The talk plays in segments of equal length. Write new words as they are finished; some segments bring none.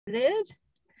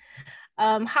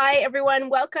Hi, everyone.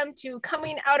 Welcome to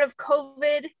Coming Out of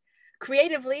COVID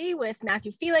Creatively with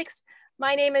Matthew Félix.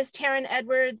 My name is Taryn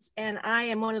Edwards, and I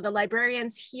am one of the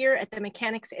librarians here at the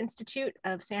Mechanics Institute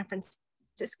of San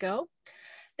Francisco.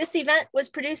 This event was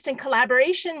produced in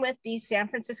collaboration with the San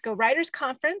Francisco Writers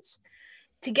Conference.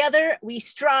 Together, we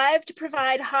strive to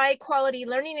provide high-quality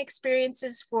learning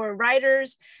experiences for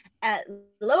writers at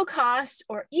low cost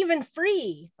or even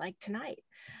free, like tonight.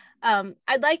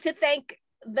 I'd like to thank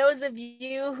those of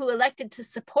you who elected to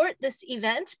support this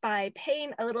event by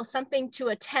paying a little something to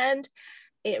attend.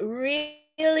 It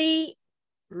really,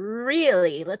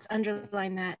 let's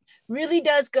underline that, really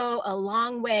does go a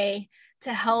long way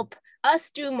to help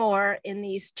us do more in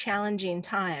these challenging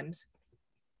times.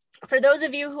 For those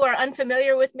of you who are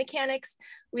unfamiliar with Mechanics,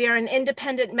 we are an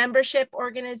independent membership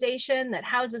organization that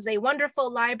houses a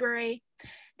wonderful library,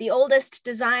 the oldest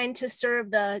designed to serve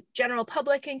the general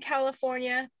public in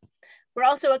California. We're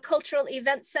also a cultural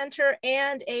event center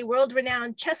and a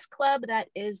world-renowned chess club that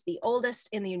is the oldest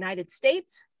in the United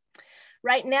States.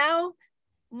 Right now,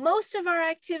 most of our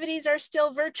activities are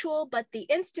still virtual, but the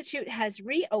Institute has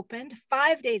reopened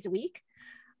 5 days a week.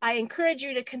 I encourage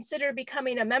you to consider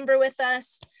becoming a member with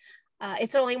us.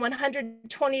 It's only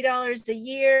 $120 a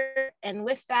year, and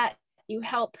with that, you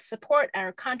help support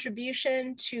our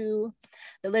contribution to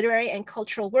the literary and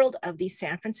cultural world of the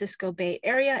San Francisco Bay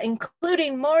Area,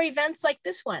 including more events like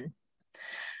this one.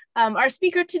 Our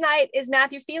speaker tonight is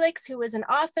Matthew Félix, who is an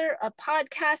author, a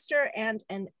podcaster, and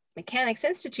an Mechanics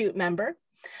Institute member.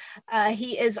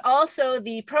 He is also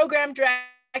the program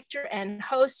director and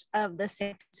host of the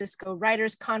San Francisco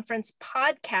Writers Conference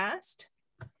podcast.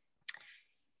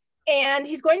 And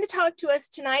he's going to talk to us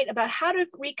tonight about how to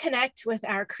reconnect with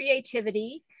our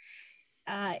creativity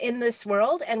in this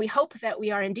world. And we hope that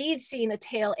we are indeed seeing the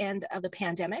tail end of the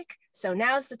pandemic. So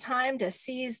now's the time to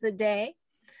seize the day.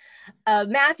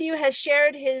 Matthew has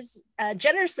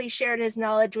generously shared his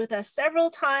knowledge with us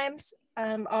several times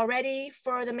already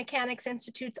for the Mechanics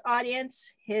Institute's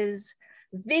audience. His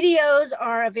videos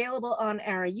are available on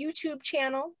our YouTube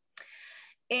channel.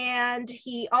 And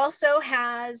he also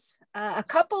has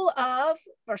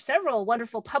several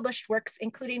wonderful published works,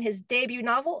 including his debut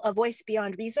novel, A Voice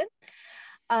Beyond Reason.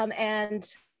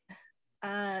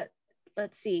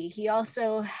 Let's see, he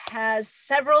also has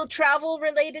several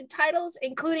travel-related titles,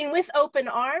 including With Open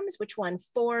Arms, which won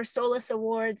 4 Solus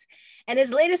Awards, and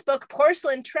his latest book,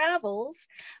 Porcelain Travels,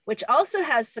 which also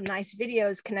has some nice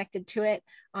videos connected to it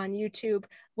on YouTube,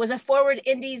 was a Forward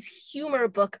Indies Humor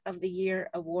Book of the Year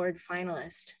Award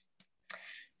finalist.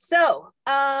 So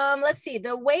let's see,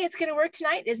 the way it's going to work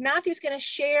tonight is Matthew's going to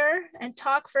share and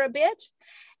talk for a bit.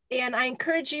 And I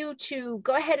encourage you to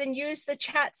go ahead and use the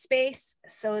chat space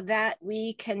so that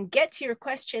we can get to your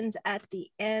questions at the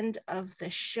end of the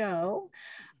show.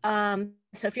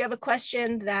 So if you have a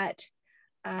question that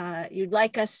you'd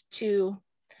like us to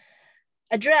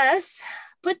address,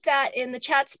 put that in the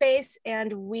chat space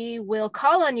and we will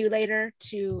call on you later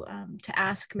to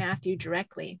ask Matthew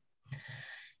directly.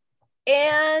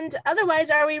 And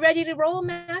otherwise, are we ready to roll,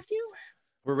 Matthew?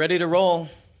 We're ready to roll.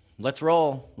 Let's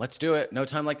roll. Let's do it. No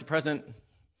time like the present.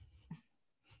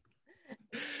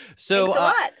 So thanks a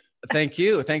lot. Thank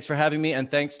you. Thanks for having me.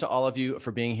 And thanks to all of you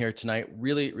for being here tonight.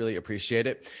 Really, really appreciate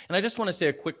it. And I just want to say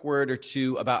a quick word or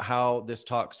two about how this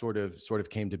talk sort of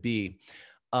came to be.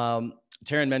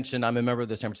 Taryn mentioned I'm a member of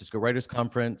the San Francisco Writers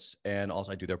Conference, and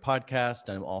also I do their podcast.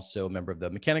 And I'm also a member of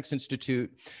the Mechanics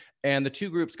Institute. And the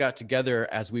two groups got together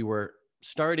as we were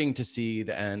starting to see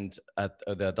the end,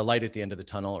 the light at the end of the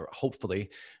tunnel, or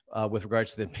hopefully, with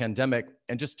regards to the pandemic,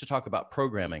 and just to talk about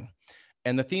programming.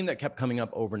 And the theme that kept coming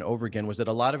up over and over again was that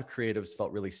a lot of creatives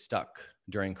felt really stuck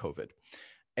during COVID.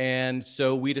 And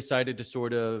so we decided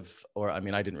to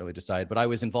I didn't really decide, but I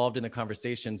was involved in the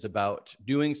conversations about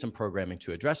doing some programming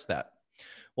to address that.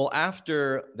 Well,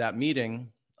 after that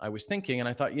meeting, I was thinking, and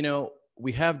I thought,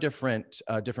 we have different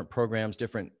programs,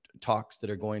 different talks that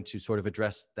are going to sort of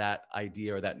address that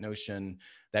idea or that notion,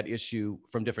 that issue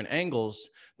from different angles,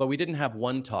 but we didn't have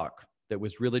one talk that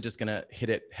was really just going to hit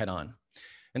it head on.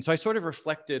 And so I sort of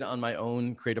reflected on my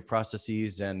own creative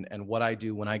processes and what I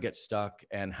do when I get stuck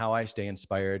and how I stay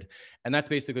inspired. And that's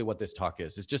basically what this talk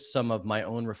is. It's just some of my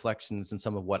own reflections and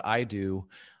some of what I do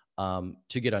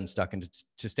to get unstuck and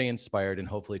to stay inspired and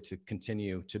hopefully to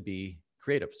continue to be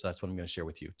creative. So that's what I'm going to share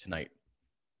with you tonight.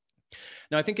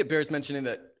 Now, I think it bears mentioning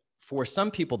that for some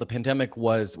people, the pandemic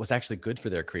was actually good for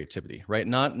their creativity, right?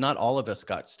 Not all of us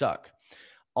got stuck.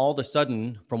 All of a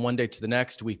sudden, from one day to the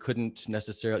next, we couldn't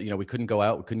necessarily, we couldn't go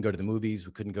out, we couldn't go to the movies,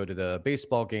 we couldn't go to the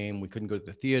baseball game, we couldn't go to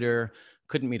the theater,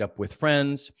 couldn't meet up with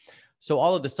friends. So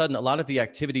all of a sudden, a lot of the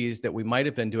activities that we might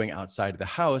have been doing outside of the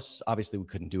house, obviously we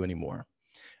couldn't do anymore.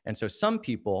 And so for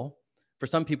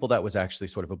some people, that was actually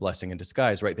sort of a blessing in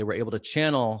disguise, right? They were able to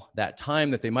channel that time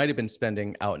that they might have been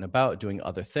spending out and about doing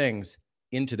other things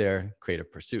into their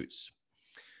creative pursuits.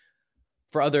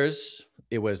 For others,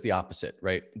 it was the opposite,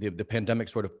 right? The pandemic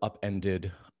sort of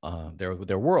upended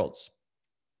their worlds.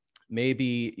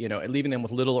 Maybe, leaving them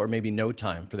with little or maybe no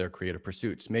time for their creative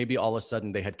pursuits. Maybe all of a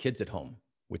sudden they had kids at home,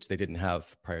 which they didn't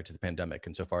have prior to the pandemic,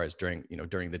 insofar as during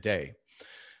the day.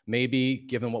 Maybe,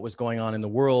 given what was going on in the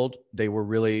world, they were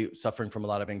really suffering from a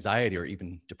lot of anxiety or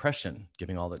even depression,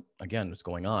 given all that, again, was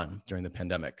going on during the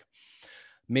pandemic.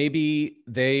 Maybe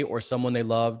they or someone they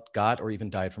loved got or even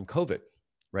died from COVID,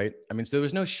 right? I mean, so there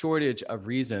was no shortage of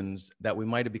reasons that we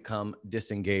might have become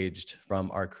disengaged from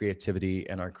our creativity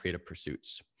and our creative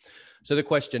pursuits. So the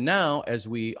question now, as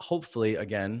we hopefully,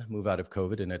 again, move out of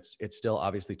COVID, and it's still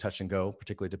obviously touch and go,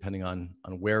 particularly depending on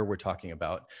where we're talking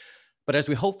about. But as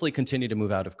we hopefully continue to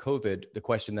move out of COVID, the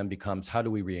question then becomes, how do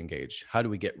we re-engage? How do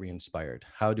we get re-inspired?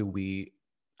 How do we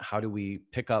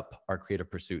pick up our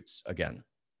creative pursuits again?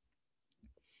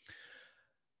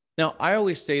 Now, I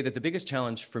always say that the biggest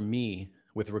challenge for me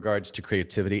with regards to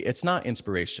creativity, it's not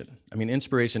inspiration. I mean,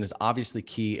 inspiration is obviously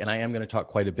key, and I am going to talk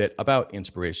quite a bit about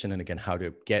inspiration and, again, how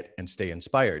to get and stay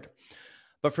inspired.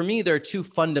 But for me, there are two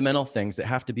fundamental things that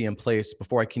have to be in place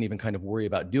before I can even kind of worry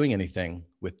about doing anything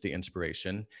with the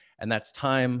inspiration, and that's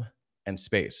time and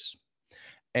space.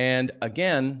 And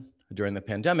again, during the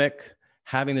pandemic,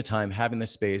 having the time, having the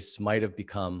space might have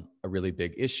become a really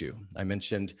big issue. I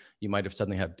mentioned you might have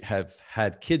suddenly have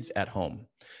had kids at home.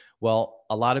 Well,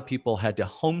 a lot of people had to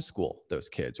homeschool those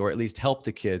kids, or at least help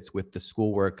the kids with the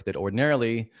schoolwork that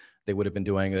ordinarily they would have been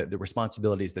doing, the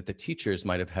responsibilities that the teachers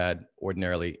might have had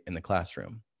ordinarily in the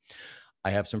classroom.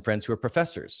 I have some friends who are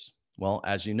professors. Well,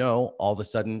 as you know, all of a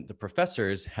sudden the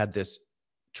professors had this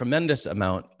tremendous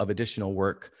amount of additional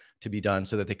work to be done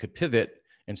so that they could pivot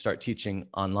and start teaching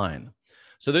online.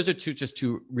 So those are just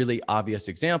two really obvious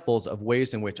examples of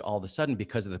ways in which all of a sudden,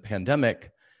 because of the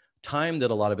pandemic, time that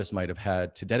a lot of us might have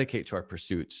had to dedicate to our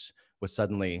pursuits was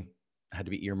suddenly had to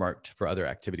be earmarked for other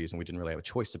activities, and we didn't really have a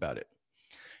choice about it.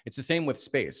 It's the same with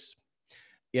space.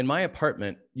 In my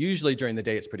apartment, usually during the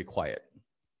day, it's pretty quiet.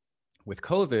 With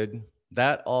COVID,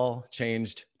 that all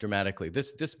changed dramatically.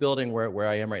 This building where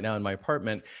I am right now in my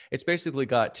apartment, it's basically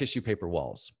got tissue paper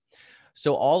walls.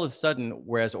 So all of a sudden,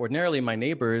 whereas ordinarily my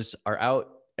neighbors are out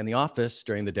in the office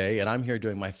during the day and I'm here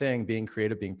doing my thing, being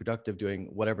creative, being productive, doing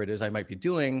whatever it is I might be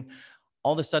doing,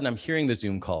 all of a sudden I'm hearing the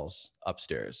Zoom calls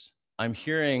upstairs. I'm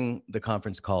hearing the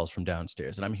conference calls from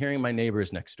downstairs, and I'm hearing my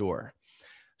neighbors next door.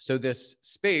 So this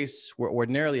space where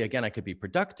ordinarily, again, I could be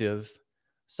productive,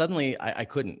 suddenly I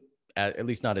couldn't, at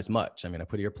least not as much. I mean, I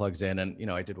put earplugs in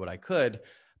and, I did what I could,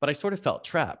 but I sort of felt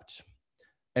trapped.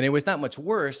 And it was that much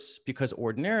worse because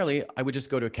ordinarily I would just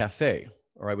go to a cafe,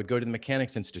 or I would go to the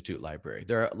Mechanics Institute library.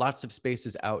 There are lots of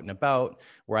spaces out and about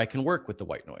where I can work with the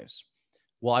white noise.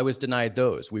 Well, I was denied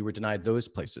those. We were denied those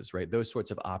places, right? Those sorts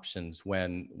of options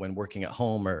when working at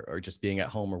home or just being at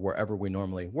home or wherever we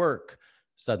normally work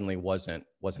suddenly wasn't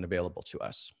available to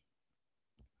us.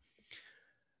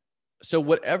 So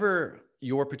whatever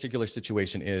your particular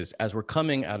situation is, as we're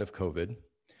coming out of COVID,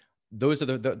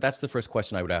 that's the first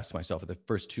question I would ask myself, or the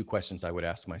first two questions I would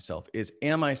ask myself is,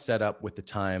 am I set up with the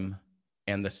time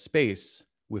and the space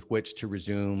with which to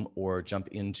resume or jump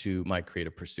into my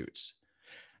creative pursuits?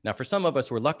 Now, for some of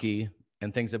us, we're lucky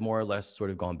and things have more or less sort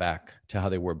of gone back to how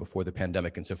they were before the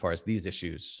pandemic, insofar as these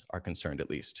issues are concerned, at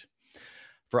least.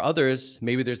 For others,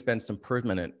 maybe there's been some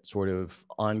permanent sort of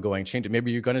ongoing change.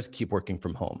 Maybe you're going to keep working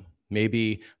from home.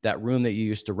 Maybe that room that you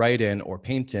used to write in or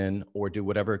paint in or do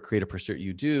whatever creative pursuit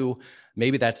you do,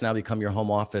 maybe that's now become your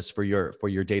home office for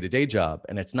your day-to-day job.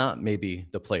 And it's not maybe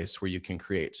the place where you can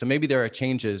create. So maybe there are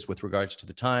changes with regards to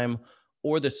the time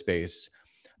or the space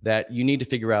that you need to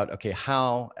figure out, okay,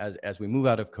 how, as we move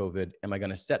out of COVID, am I going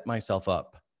to set myself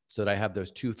up so that I have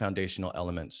those two foundational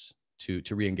elements to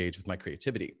re-engage with my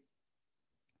creativity?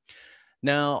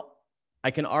 Now,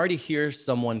 I can already hear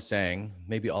someone saying,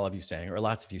 maybe all of you saying, or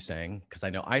lots of you saying, because I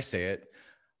know I say it,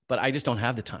 but I just don't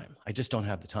have the time. I just don't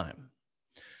have the time.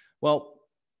 Well,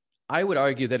 I would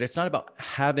argue that it's not about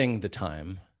having the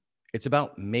time. It's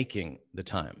about making the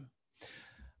time.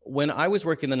 When I was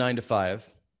working the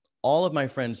 9-to-5, all of my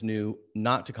friends knew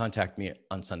not to contact me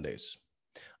on Sundays.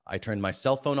 I turned my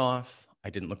cell phone off.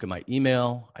 I didn't look at my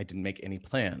email. I didn't make any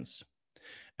plans.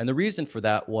 And the reason for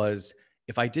that was,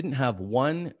 if I didn't have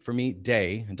one, for me,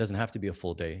 day, it doesn't have to be a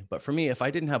full day, but for me, if I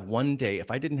didn't have one day, if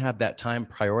I didn't have that time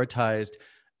prioritized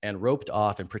and roped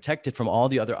off and protected from all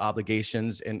the other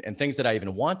obligations and things that I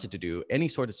even wanted to do, any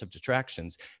sort of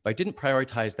distractions. If I didn't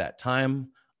prioritize that time,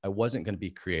 I wasn't going to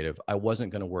be creative. I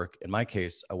wasn't going to work. In my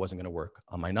case, I wasn't going to work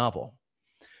on my novel.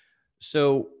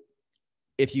 So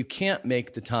if you can't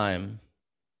make the time,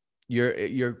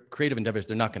 your creative endeavors,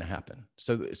 they're not going to happen.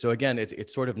 So again,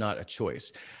 it's sort of not a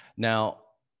choice. Now,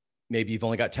 maybe you've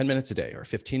only got 10 minutes a day or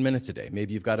 15 minutes a day.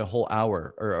 Maybe you've got a whole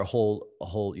hour or a whole,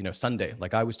 Sunday,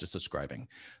 like I was just describing.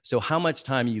 So how much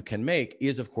time you can make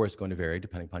is of course going to vary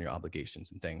depending upon your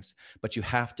obligations and things, but you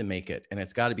have to make it. And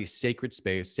it's got to be sacred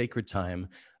space, sacred time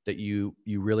that you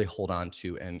really hold on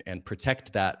to and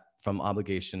protect that from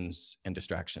obligations and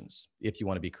distractions if you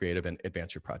want to be creative and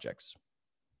advance your projects.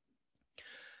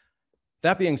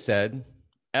 That being said,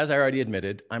 as I already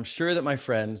admitted, I'm sure that my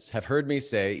friends have heard me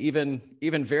say, even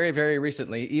very, very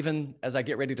recently, even as I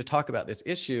get ready to talk about this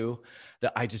issue,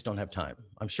 that I just don't have time.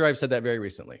 I'm sure I've said that very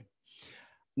recently.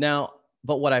 Now,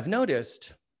 but what I've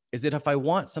noticed is that if I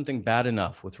want something bad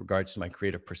enough with regards to my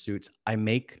creative pursuits, I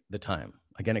make the time.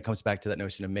 Again, it comes back to that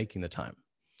notion of making the time.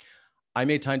 I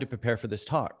made time to prepare for this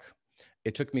talk.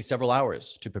 It took me several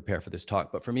hours to prepare for this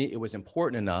talk, but for me, it was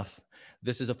important enough.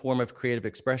 This is a form of creative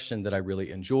expression that I really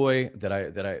enjoy, that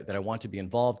I want to be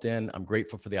involved in. I'm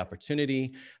grateful for the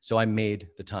opportunity, so I made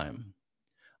the time.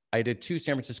 I did 2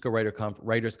 San Francisco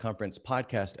Writers Conference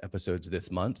podcast episodes this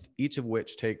month, each of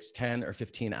which takes 10 or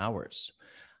 15 hours.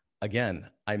 Again,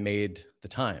 I made the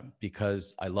time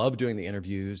because I love doing the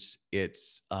interviews.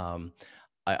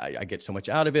 I get so much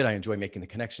out of it. I enjoy making the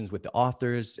connections with the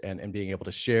authors and being able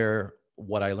to share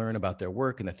what I learn about their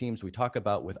work and the themes we talk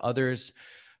about with others.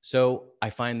 So I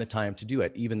find the time to do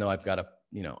it, even though I've got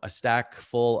a stack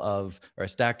full of, or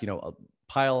a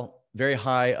pile very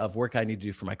high of work I need to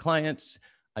do for my clients.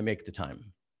 I make the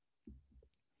time.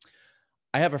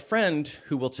 I have a friend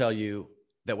who will tell you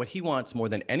that what he wants more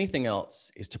than anything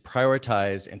else is to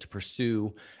prioritize and to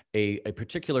pursue a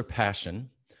particular passion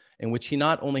in which he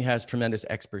not only has tremendous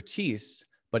expertise,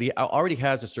 but he already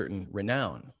has a certain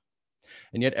renown.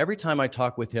 And yet every time I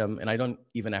talk with him, and I don't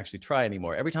even actually try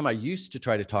anymore, every time I used to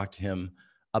try to talk to him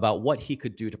about what he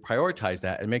could do to prioritize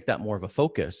that and make that more of a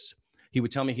focus, he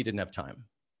would tell me he didn't have time.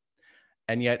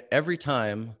 And yet every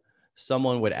time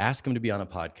someone would ask him to be on a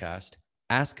podcast,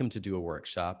 ask him to do a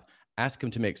workshop, ask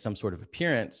him to make some sort of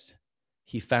appearance,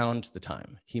 he found the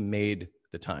time. He made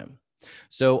the time.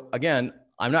 So again,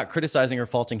 I'm not criticizing or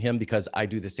faulting him because I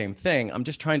do the same thing. I'm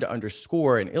just trying to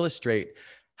underscore and illustrate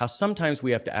how sometimes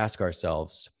we have to ask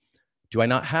ourselves, do I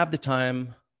not have the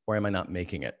time or am I not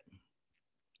making it?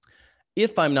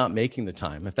 If I'm not making the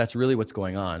time, if that's really what's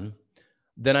going on,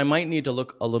 then I might need to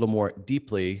look a little more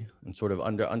deeply and sort of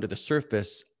under the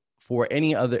surface for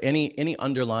any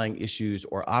underlying issues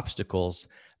or obstacles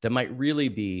that might really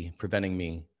be preventing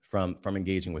me from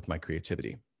engaging with my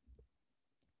creativity.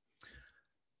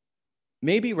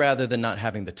 Maybe rather than not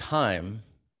having the time,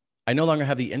 I no longer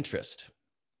have the interest.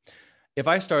 If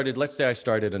let's say I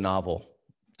started a novel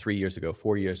 3 years ago,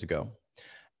 4 years ago,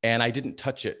 and I didn't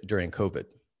touch it during COVID,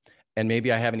 and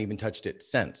maybe I haven't even touched it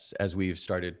since as we've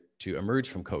started to emerge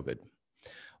from COVID.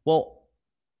 Well,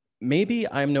 maybe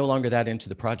I'm no longer that into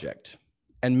the project.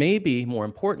 And maybe more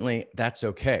importantly, that's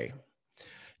okay.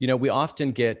 We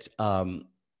often get,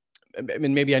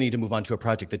 maybe I need to move on to a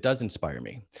project that does inspire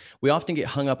me. We often get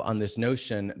hung up on this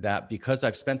notion that because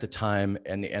I've spent the time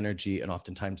and the energy and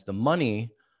oftentimes the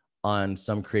money on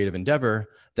some creative endeavor,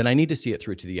 then I need to see it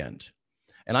through to the end.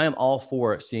 And I am all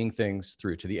for seeing things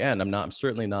through to the end. I'm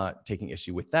certainly not taking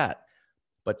issue with that.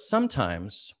 But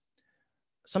sometimes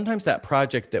that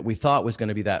project that we thought was going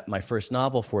to be my first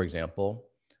novel, for example,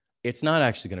 it's not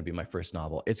actually going to be my first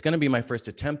novel. It's going to be my first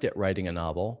attempt at writing a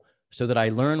novel so that I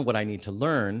learn what I need to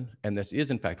learn. And this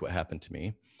is in fact what happened to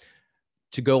me,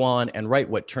 to go on and write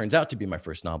what turns out to be my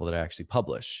first novel that I actually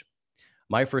publish.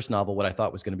 My first novel, what I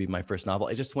thought was going to be my first novel,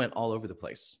 it just went all over the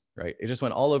place, right? It just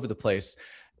went all over the place.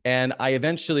 And I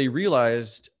eventually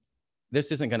realized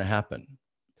this isn't going to happen.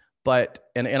 But,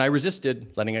 and I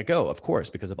resisted letting it go, of course,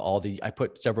 because of I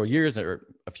put several years or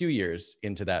a few years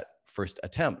into that first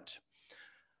attempt.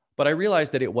 But I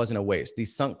realized that it wasn't a waste.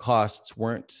 These sunk costs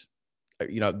weren't,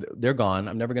 they're gone.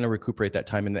 I'm never going to recuperate that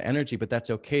time and the energy, but that's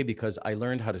okay because I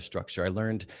learned how to structure. I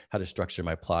learned how to structure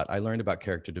my plot. I learned about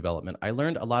character development. I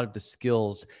learned a lot of the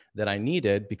skills that I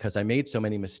needed because I made so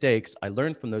many mistakes. I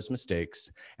learned from those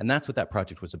mistakes, and that's what that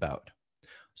project was about.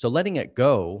 So letting it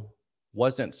go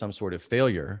wasn't some sort of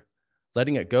failure.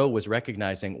 Letting it go was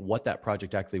recognizing what that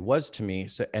project actually was to me,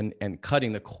 and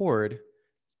cutting the cord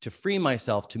to free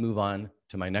myself to move on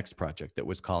to my next project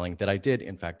that I did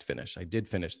in fact finish. I did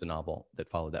finish the novel that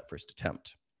followed that first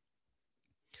attempt.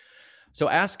 So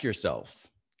ask yourself,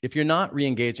 if you're not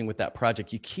re-engaging with that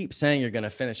project, you keep saying you're going to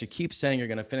finish, you keep saying you're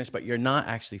going to finish, but you're not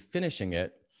actually finishing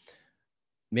it,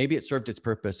 maybe it served its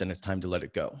purpose and it's time to let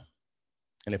it go.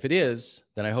 And if it is,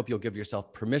 then I hope you'll give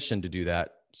yourself permission to do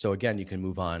that. So again, you can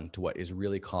move on to what is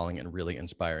really calling and really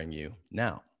inspiring you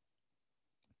now.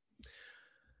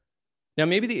 Now,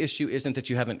 maybe the issue isn't that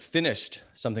you haven't finished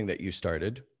something that you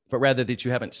started, but rather that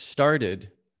you haven't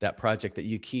started that project that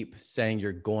you keep saying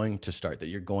you're going to start, that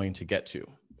you're going to get to.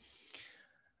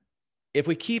 If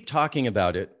we keep talking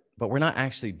about it, but we're not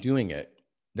actually doing it,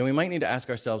 then we might need to ask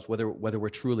ourselves whether we're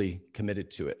truly committed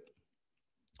to it.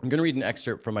 I'm going to read an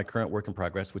excerpt from my current work in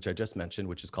progress, which I just mentioned,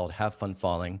 which is called Have Fun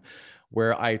Falling,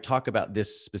 where I talk about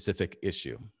this specific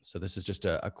issue. So this is just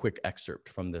a quick excerpt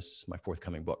from this, my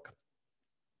forthcoming book.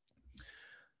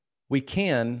 We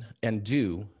can and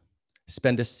do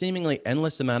spend a seemingly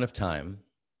endless amount of time,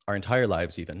 our entire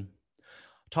lives even,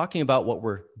 talking about what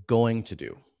we're going to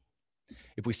do.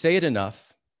 If we say it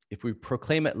enough, if we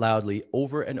proclaim it loudly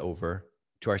over and over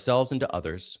to ourselves and to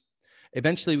others,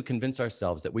 eventually we convince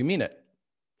ourselves that we mean it.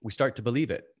 We start to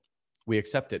believe it. We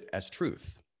accept it as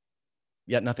truth.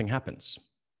 Yet nothing happens.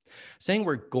 Saying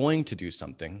we're going to do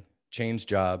something, change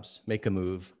jobs, make a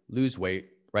move, lose weight,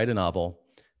 write a novel,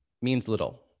 means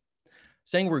little.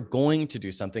 Saying we're going to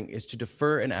do something is to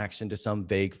defer an action to some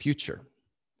vague future.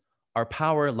 Our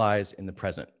power lies in the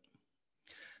present.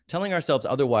 Telling ourselves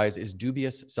otherwise is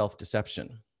dubious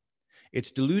self-deception.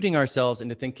 It's deluding ourselves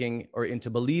into thinking or into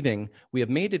believing we have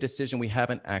made a decision we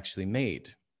haven't actually made.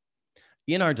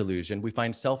 In our delusion, we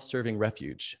find self-serving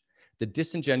refuge, the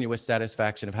disingenuous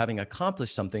satisfaction of having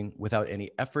accomplished something without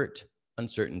any effort,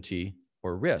 uncertainty,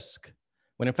 or risk,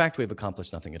 when in fact we've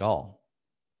accomplished nothing at all.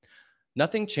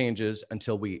 Nothing changes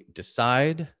until we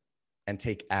decide and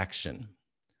take action.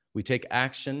 We take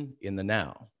action in the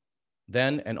now.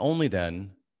 Then and only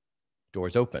then,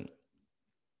 doors open.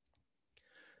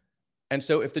 And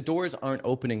so if the doors aren't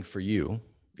opening for you,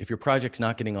 if your project's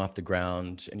not getting off the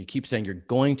ground and you keep saying you're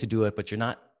going to do it, but you're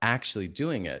not actually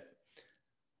doing it,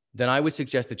 then I would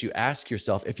suggest that you ask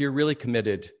yourself if you're really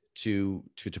committed to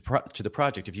the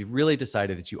project, if you've really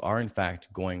decided that you are in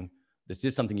fact going, this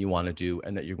is something you want to do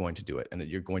and that you're going to do it and that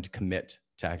you're going to commit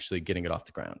to actually getting it off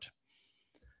the ground.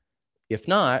 If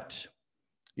not,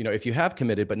 if you have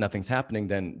committed but nothing's happening,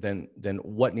 then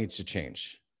what needs to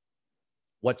change?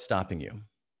 What's stopping you?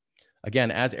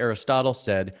 Again, as Aristotle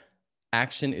said,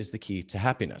 action is the key to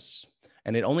happiness,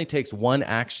 and it only takes one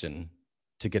action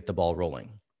to get the ball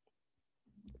rolling.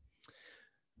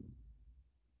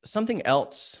 Something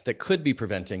else that could be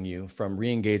preventing you from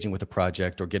re-engaging with a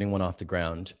project or getting one off the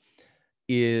ground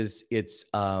is it's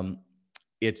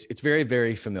very,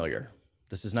 very familiar.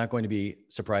 This is not going to be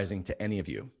surprising to any of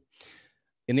you.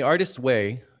 In The Artist's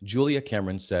Way, Julia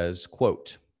Cameron says,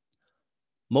 quote,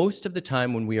 "Most of the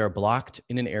time when we are blocked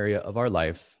in an area of our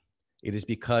life, it is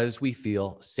because we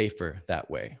feel safer that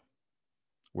way.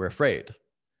 We're afraid.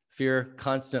 Fear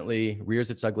constantly rears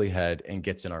its ugly head and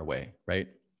gets in our way, right?"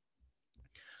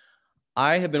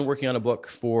 I have been working on a book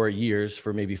for years,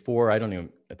 for maybe 4, I don't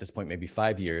even, at this point, maybe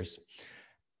 5 years.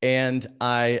 And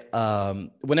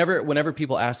whenever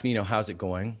people ask me, how's it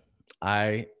going?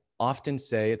 I often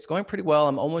say it's going pretty well.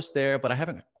 I'm almost there, but I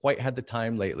haven't quite had the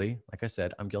time lately. Like I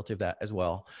said, I'm guilty of that as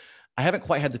well. I haven't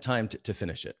quite had the time to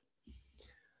finish it.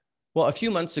 Well, a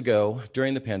few months ago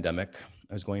during the pandemic,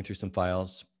 I was going through some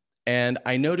files and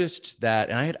I noticed that,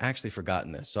 and I had actually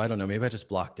forgotten this, so I don't know, maybe I just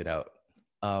blocked it out.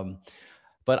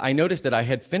 But I noticed that I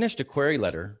had finished a query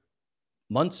letter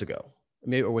months ago,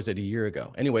 maybe, or was it a year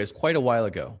ago? Anyway, it's quite a while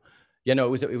ago. Yeah,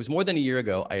 no, it was more than a year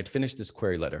ago. I had finished this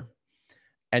query letter,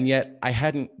 and yet I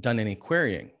hadn't done any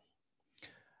querying.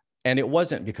 And it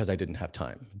wasn't because I didn't have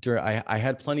time. I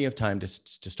had plenty of time to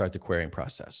start the querying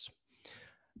process.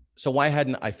 So why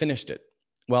hadn't I finished it?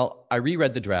 Well, I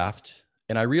reread the draft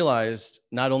and I realized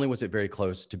not only was it very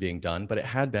close to being done, but it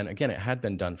had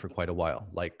been done for quite a while,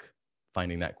 like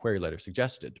finding that query letter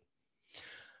suggested.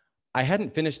 I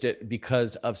hadn't finished it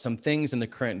because of some things in the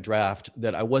current draft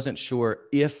that I wasn't sure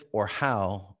if or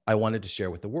how I wanted to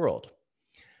share with the world.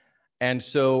 And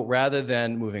so rather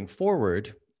than moving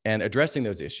forward and addressing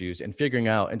those issues and figuring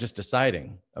out and just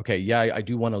deciding, okay, yeah, I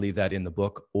do want to leave that in the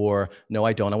book, or no,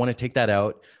 I don't. I want to take that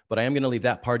out, but I am going to leave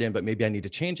that part in, but maybe I need to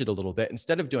change it a little bit.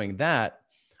 Instead of doing that,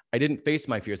 I didn't face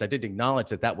my fears. I didn't acknowledge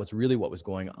that that was really what was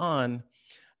going on.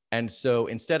 And so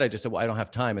instead I just said, well, I don't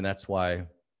have time. And that's why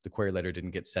the query letter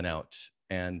didn't get sent out.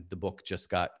 And the book just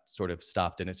got sort of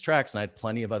stopped in its tracks. And I had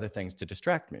plenty of other things to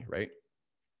distract me, right?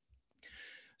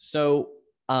 So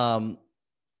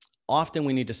often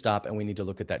we need to stop and we need to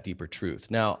look at that deeper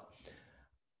truth. Now,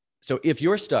 so if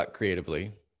you're stuck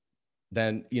creatively,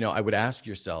 then, I would ask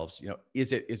yourselves,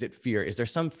 is it fear? Is there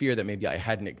some fear that maybe I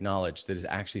hadn't acknowledged that is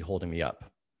actually holding me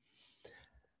up?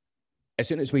 As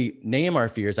soon as we name our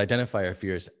fears, identify our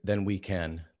fears, then we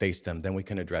can face them, then we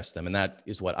can address them. And that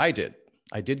is what I did.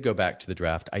 I did go back to the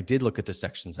draft. I did look at the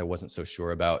sections I wasn't so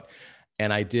sure about.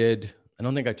 And I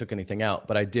don't think I took anything out,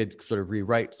 but I did sort of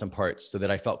rewrite some parts so that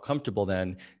I felt comfortable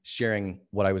then sharing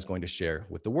what I was going to share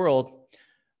with the world.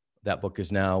 That book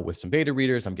is now with some beta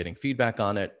readers. I'm getting feedback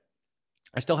on it.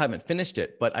 I still haven't finished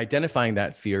it, but identifying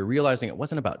that fear, realizing it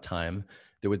wasn't about time,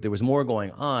 there was more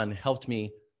going on, helped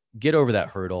me get over that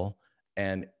hurdle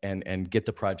and get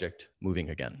the project moving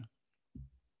again.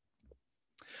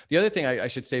 The other thing I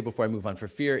should say before I move on from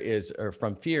fear is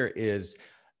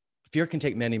fear can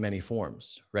take many, many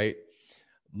forms, right?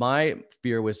 My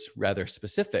fear was rather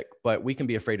specific, but we can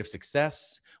be afraid of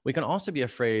success. We can also be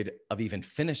afraid of even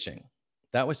finishing.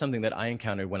 That was something that I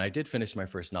encountered when I did finish my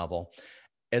first novel.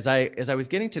 As I was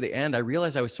getting to the end, I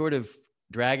realized I was sort of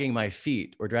dragging my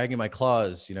feet or dragging my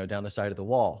claws, down the side of the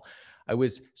wall. I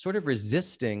was sort of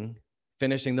resisting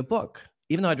finishing the book,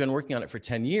 even though I'd been working on it for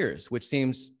 10 years, which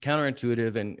seems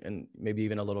counterintuitive and maybe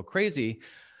even a little crazy.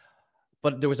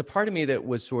 But there was a part of me that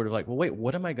was sort of like, well, wait,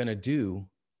 what am I going to do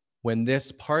when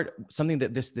this thing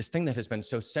that has been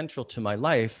so central to my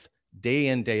life day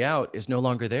in, day out is no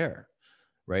longer there,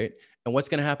 right? And what's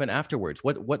going to happen afterwards?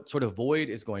 What sort of void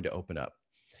is going to open up?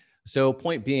 So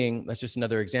point being, that's just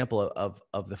another example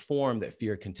of the form that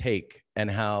fear can take and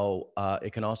how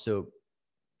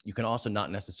you can also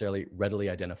not necessarily readily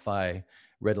identify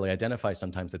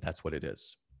sometimes that that's what it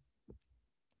is.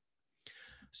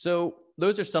 So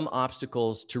those are some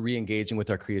obstacles to re-engaging with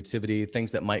our creativity,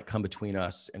 things that might come between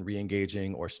us and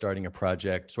re-engaging or starting a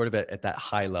project sort of at that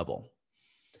high level.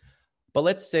 But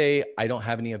let's say I don't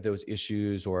have any of those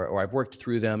issues or I've worked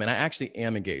through them and I actually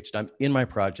am engaged. I'm in my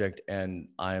project and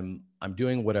I'm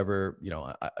doing whatever,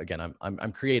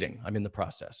 I'm creating, I'm in the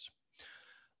process.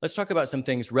 Let's talk about some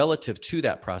things relative to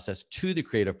that process, to the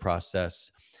creative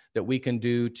process that we can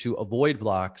do to avoid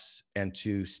blocks and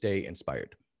to stay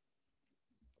inspired.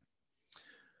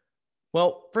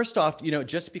 Well, first off,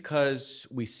 just because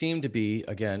we seem to be,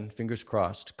 again, fingers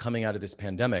crossed, coming out of this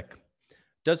pandemic,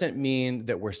 doesn't mean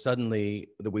that we've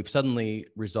suddenly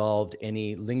resolved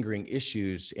any lingering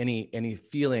issues, any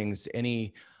feelings,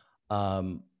 any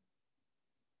of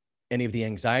the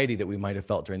anxiety that we might have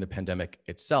felt during the pandemic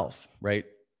itself, right?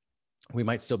 We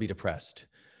might still be depressed.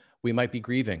 We might be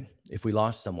grieving if we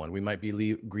lost someone. We might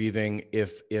be grieving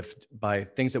if by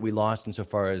things that we lost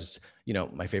insofar as,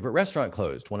 my favorite restaurant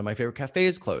closed, one of my favorite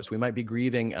cafes closed. We might be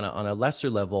grieving on a lesser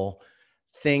level,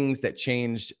 things that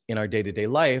changed in our day-to-day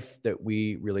life that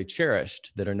we really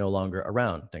cherished that are no longer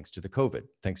around thanks to the COVID,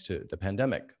 thanks to the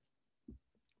pandemic.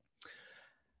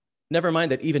 Never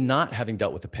mind that even not having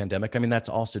dealt with the pandemic, that's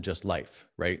also just life,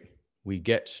 right? We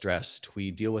get stressed, we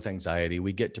deal with anxiety,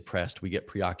 we get depressed, we get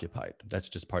preoccupied. That's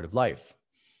just part of life.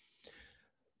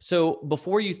 So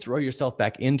before you throw yourself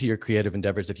back into your creative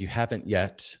endeavors, if you haven't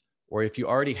yet, or if you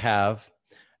already have,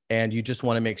 and you just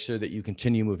want to make sure that you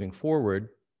continue moving forward,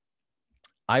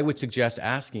 I would suggest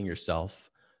asking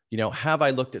yourself, have I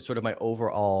looked at sort of my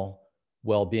overall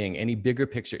well-being, any bigger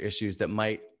picture issues that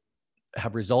might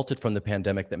have resulted from the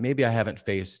pandemic that maybe I haven't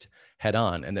faced head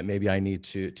on and that maybe I need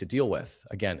to deal with?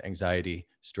 Again, anxiety,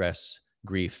 stress,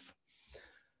 grief.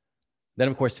 Then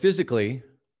of course, physically,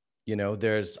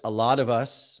 there's a lot of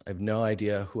us, I have no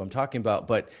idea who I'm talking about,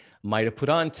 but might have put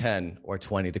on 10 or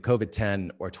 20, the COVID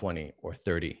 10 or 20 or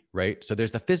 30, right? So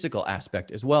there's the physical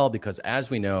aspect as well, because as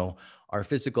we know, our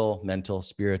physical, mental,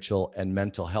 spiritual, and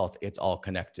mental health, it's all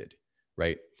connected,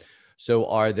 right? So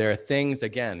are there things,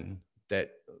 again,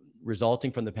 that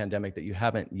resulting from the pandemic that you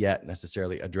haven't yet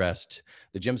necessarily addressed?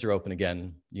 The gyms are open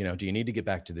again. Do you need to get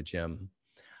back to the gym?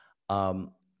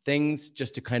 Things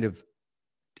just to kind of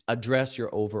address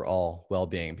your overall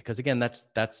well-being, because again,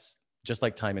 that's just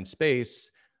like time and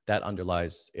space, that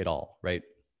underlies it all, right?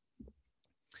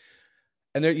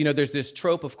 And there, there's this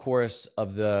trope, of course,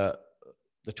 of the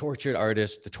tortured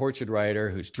artist, the tortured writer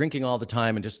who's drinking all the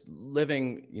time and just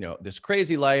living, this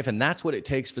crazy life, and that's what it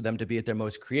takes for them to be at their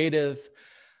most creative.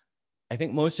 I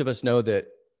think most of us know that,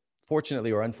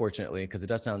 fortunately or unfortunately, because it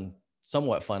does sound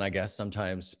somewhat fun, I guess,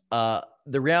 sometimes,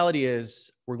 the reality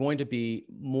is we're going to be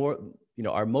more,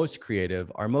 our most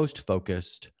creative, our most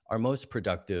focused, our most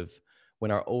productive when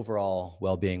our overall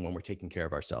well-being, when we're taking care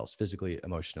of ourselves, physically,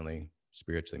 emotionally,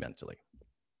 spiritually, mentally.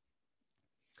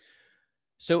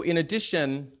 So in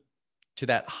addition to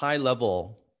that high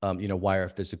level, why our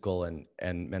physical and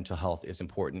mental health is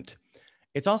important,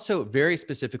 it's also very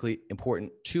specifically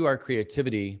important to our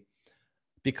creativity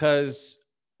because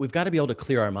we've got to be able to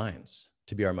clear our minds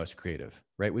to be our most creative,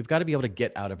 right? We've got to be able to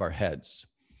get out of our heads.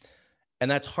 And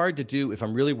that's hard to do if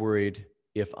I'm really worried,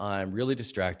 if I'm really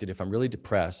distracted, if I'm really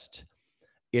depressed.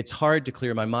 It's hard to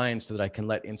clear my mind so that I can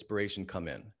let inspiration come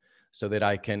in, so that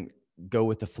I can go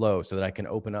with the flow, so that I can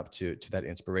open up to that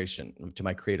inspiration, to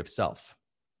my creative self.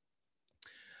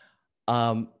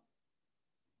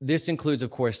 This includes, of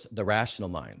course, the rational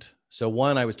mind. So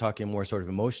one, I was talking more sort of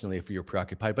emotionally if you're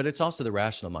preoccupied, but it's also the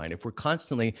rational mind. If we're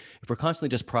constantly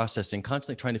just processing,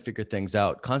 constantly trying to figure things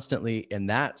out, constantly in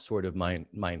that sort of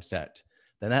mindset,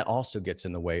 then that also gets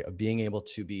in the way of being able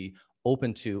to be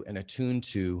open to and attuned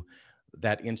to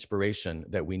that inspiration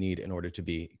that we need in order to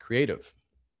be creative.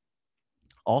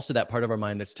 Also, that part of our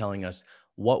mind that's telling us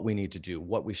what we need to do,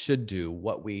 what we should do,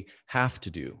 what we have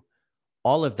to do,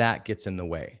 all of that gets in the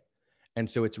way. And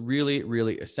so it's really,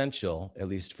 really essential, at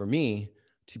least for me,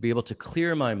 to be able to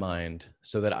clear my mind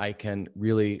so that I can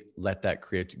really let that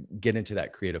get into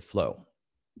that creative flow.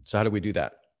 So how do we do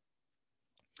that?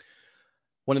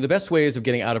 One of the best ways of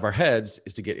getting out of our heads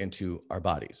is to get into our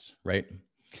bodies, right?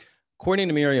 According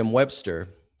to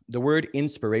Merriam-Webster, the word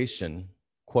inspiration,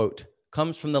 quote,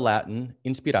 comes from the Latin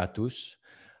inspiratus,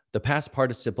 the past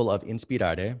participle of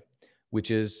inspirare,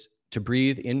 which is to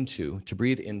breathe into,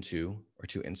 or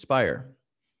to inspire.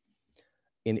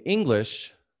 In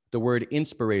English, the word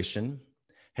inspiration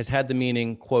has had the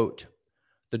meaning, quote,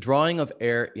 the drawing of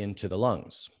air into the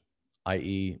lungs,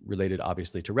 i.e. related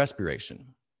obviously to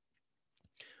respiration.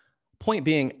 Point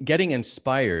being, getting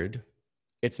inspired,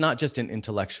 it's not just an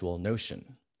intellectual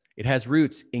notion. It has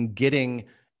roots in getting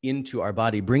into our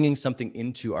body, bringing something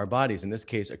into our bodies, in this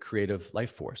case, a creative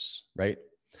life force, right?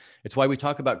 It's why we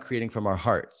talk about creating from our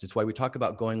hearts. It's why we talk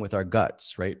about going with our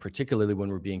guts, right? Particularly when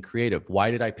we're being creative.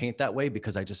 Why did I paint that way?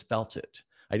 Because I just felt it.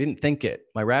 I didn't think it.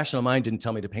 My rational mind didn't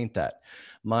tell me to paint that.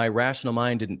 My rational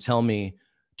mind didn't tell me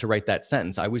to write that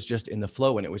sentence. I was just in the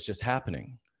flow and it was just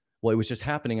happening. Well, it was just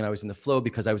happening and I was in the flow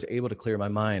because I was able to clear my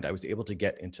mind. I was able to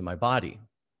get into my body.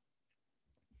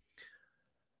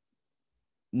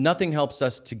 Nothing helps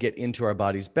us to get into our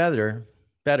bodies better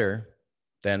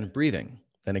than breathing.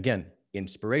 Then again,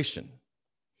 inspiration.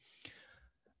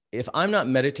 If I'm not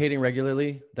meditating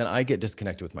regularly, then I get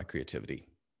disconnected with my creativity.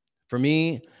 For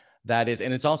me, that is,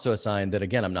 and it's also a sign that,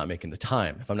 again, I'm not making the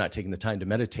time. If I'm not taking the time to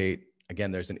meditate, again,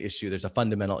 there's an issue, there's a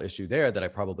fundamental issue there that I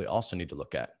probably also need to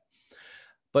look at.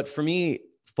 But for me,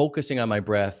 focusing on my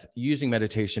breath, using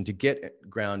meditation to get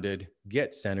grounded,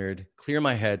 get centered, clear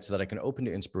my head so that I can open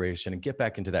to inspiration and get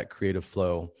back into that creative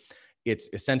flow, it's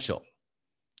essential.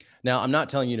 Now, I'm not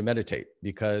telling you to meditate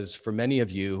because for many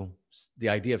of you, the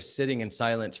idea of sitting in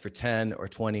silence for 10 or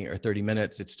 20 or 30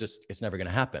 minutes, it's never going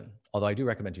to happen. Although I do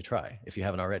recommend you try if you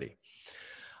haven't already.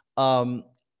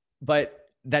 But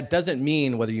that doesn't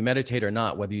mean whether you meditate or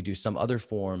not, whether you do some other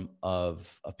form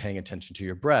of paying attention to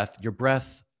your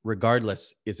breath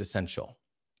regardless is essential.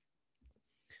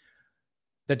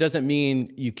 That doesn't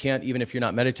mean you can't, even if you're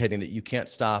not meditating, that you can't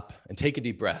stop and take a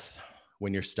deep breath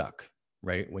when you're stuck.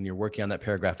 Right? When you're working on that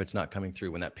paragraph, it's not coming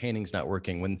through. When that painting's not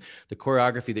working, when the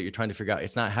choreography that you're trying to figure out,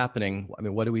 it's not happening. I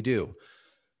mean, what do?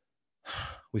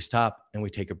 We stop and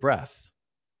we take a breath.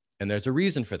 And there's a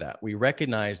reason for that. We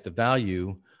recognize the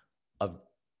value of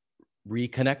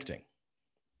reconnecting.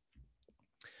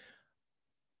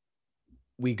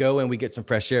 We go and we get some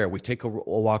fresh air. We take a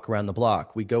walk around the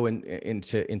block. We go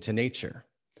into nature.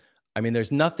 I mean,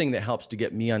 there's nothing that helps to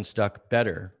get me unstuck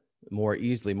better, more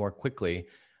easily, more quickly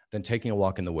than taking a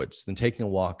walk in the woods, than taking a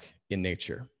walk in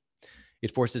nature.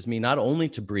 It forces me not only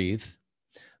to breathe,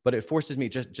 but it forces me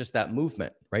just that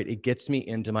movement, right? It gets me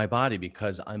into my body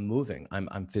because I'm moving,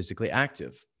 I'm physically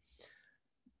active.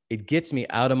 It gets me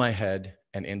out of my head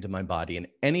and into my body. And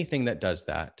anything that does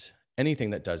that,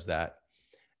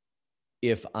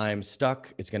 if I'm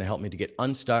stuck, it's gonna help me to get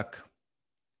unstuck.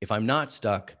 If I'm not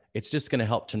stuck, it's just gonna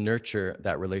help to nurture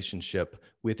that relationship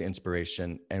with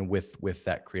inspiration and with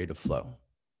that creative flow.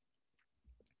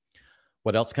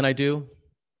 What else can I do?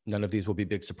 None of these will be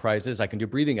big surprises. I can do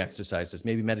breathing exercises.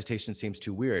 Maybe meditation seems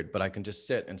too weird, but I can just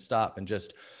sit and stop and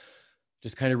just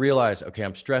kind of realize, okay,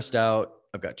 I'm stressed out.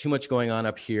 I've got too much going on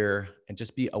up here, and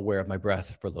just be aware of my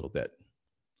breath for a little bit.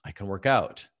 I can work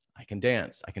out. I can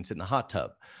dance. I can sit in the hot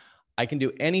tub. I can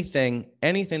do anything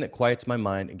that quiets my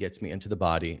mind and gets me into the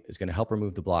body is going to help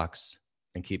remove the blocks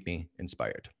and keep me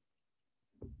inspired.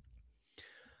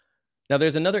 Now,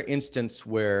 there's another instance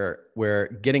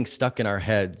where getting stuck in our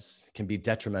heads can be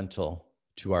detrimental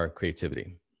to our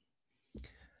creativity.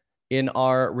 In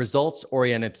our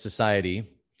results-oriented society,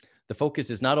 the focus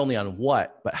is not only on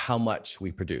what, but how much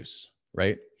we produce,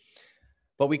 right?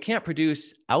 But we can't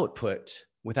produce output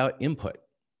without input.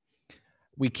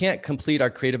 We can't complete our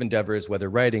creative endeavors, whether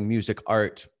writing, music,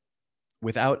 art,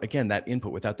 without, again, that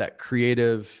input, without that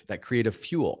creative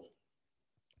fuel.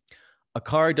 A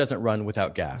car doesn't run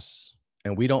without gas,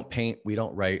 and we don't paint, we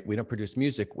don't write, we don't produce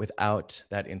music without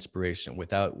that inspiration,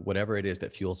 without whatever it is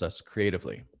that fuels us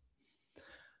creatively.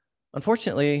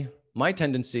 Unfortunately, my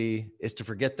tendency is to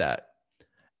forget that.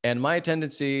 And my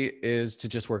tendency is to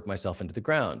just work myself into the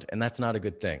ground. And that's not a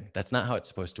good thing. That's not how it's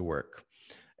supposed to work.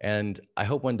 And I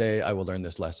hope one day I will learn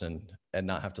this lesson and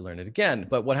not have to learn it again.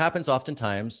 But what happens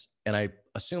oftentimes, and I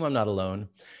assume I'm not alone,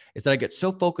 is that I get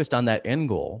so focused on that end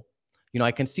goal. You know,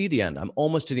 I can see the end. I'm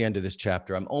almost to the end of this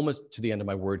chapter. I'm almost to the end of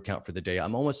my word count for the day.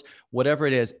 I'm almost whatever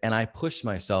it is. And I push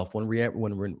myself when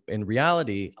in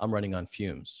reality, I'm running on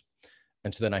fumes.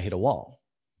 And so then I hit a wall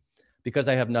because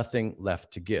I have nothing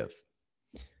left to give.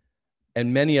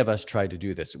 And many of us try to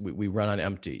do this. We run on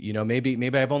empty. You know, maybe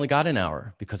I've only got an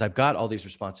hour because I've got all these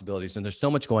responsibilities and there's so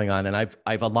much going on. And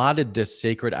I've allotted this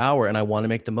sacred hour and I want to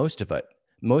make the most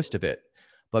of it.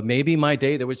 But maybe my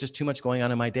day, there was just too much going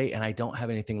on in my day and I don't have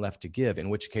anything left to give, in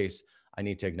which case I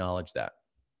need to acknowledge that.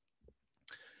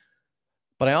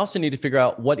 But I also need to figure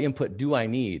out what input do I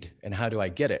need and how do I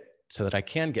get it so that I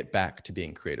can get back to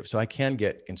being creative, so I can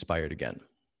get inspired again.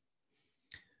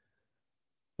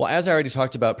 Well, as I already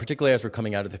talked about, particularly as we're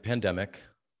coming out of the pandemic,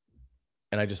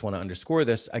 and I just want to underscore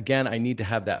this, again, I need to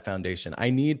have that foundation.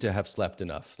 I need to have slept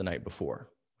enough the night before,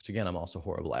 which again, I'm also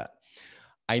horrible at.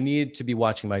 I need to be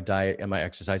watching my diet and my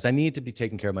exercise. I need to be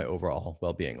taking care of my overall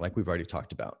well-being, like we've already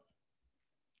talked about.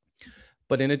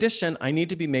 But in addition, I need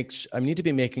to be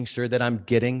making sure that I'm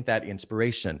getting that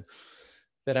inspiration,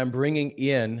 that I'm bringing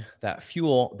in that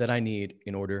fuel that I need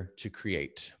in order to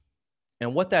create.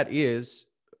 And what that is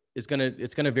going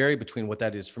to vary between what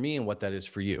that is for me and what that is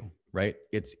for you, right?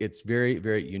 It's very,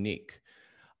 very unique.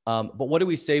 But what do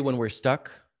we say when we're stuck?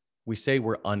 We say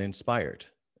we're uninspired.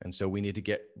 And so we need to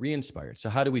get re-inspired. So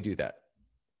how do we do that?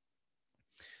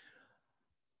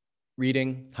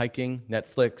 Reading, hiking,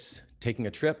 Netflix, taking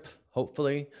a trip,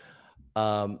 hopefully,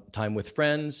 time with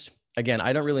friends. Again,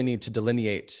 I don't really need to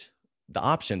delineate the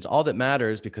options. All that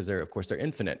matters, because they're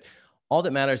infinite. All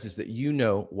that matters is that you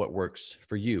know what works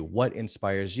for you, what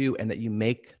inspires you, and that you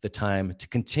make the time to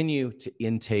continue to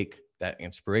intake that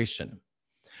inspiration.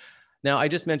 Now, I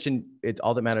just mentioned it.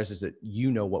 All that matters is that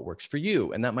you know what works for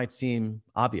you. And that might seem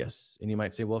obvious. And you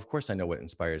might say, well, of course I know what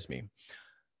inspires me.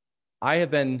 I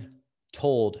have been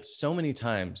told so many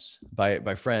times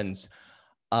by friends,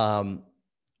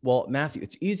 well, Matthew,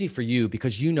 it's easy for you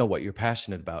because you know what you're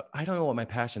passionate about. I don't know what my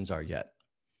passions are yet.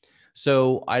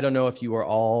 So I don't know if you are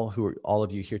all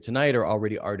of you here tonight are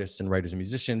already artists and writers and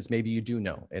musicians. Maybe you do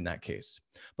know in that case.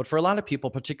 But for a lot of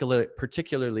people,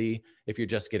 particularly if you're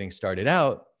just getting started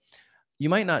out, you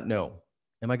might not know.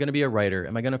 Am I going to be a writer?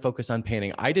 Am I going to focus on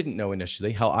painting? I didn't know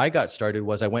initially. How I got started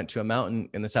was I went to a mountain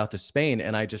in the south of Spain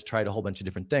and I just tried a whole bunch of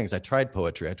different things. I tried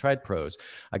poetry. I tried prose.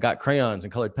 I got crayons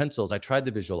and colored pencils. I tried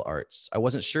the visual arts. I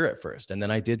wasn't sure at first. And then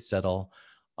I did settle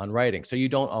on writing. So you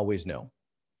don't always know.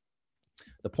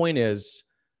 The point is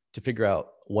to figure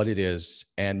out what it is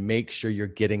and make sure you're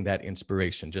getting that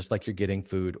inspiration, just like you're getting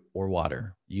food or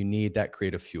water. You need that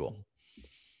creative fuel.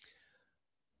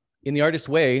 In The Artist's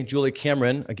Way, Julie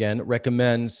Cameron, again,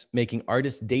 recommends making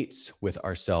artist dates with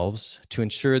ourselves to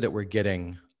ensure that we're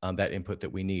getting that input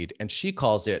that we need. And she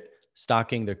calls it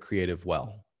stocking the creative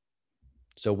well.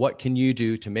 So what can you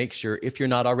do to make sure, if you're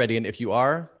not already, and if you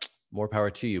are, more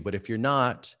power to you, but if you're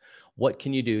not, what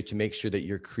can you do to make sure that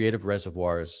your creative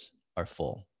reservoirs are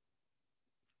full?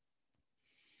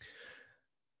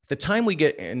 The time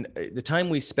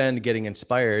we spend getting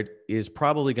inspired is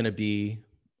probably going to be,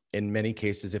 in many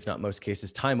cases, if not most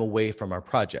cases, time away from our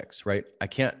projects, right? I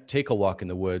can't take a walk in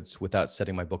the woods without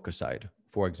setting my book aside,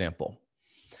 for example.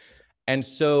 And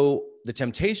so the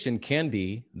temptation can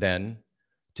be then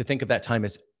to think of that time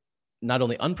as not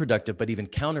only unproductive, but even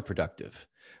counterproductive.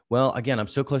 Well, again, I'm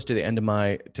so close to the end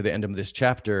of this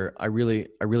chapter. I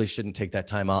really shouldn't take that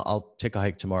time. I'll take a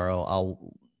hike tomorrow.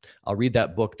 I'll read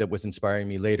that book that was inspiring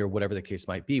me later, whatever the case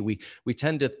might be. We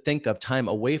tend to think of time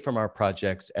away from our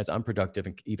projects as unproductive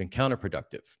and even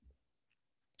counterproductive.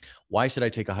 Why should I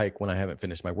take a hike when I haven't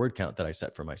finished my word count that I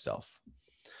set for myself?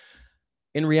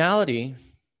 In reality,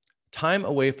 time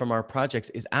away from our projects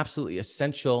is absolutely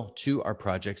essential to our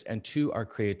projects and to our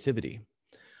creativity.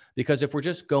 Because if we're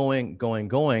just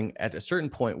going, at a certain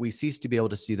point, we cease to be able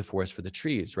to see the forest for the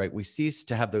trees, right? We cease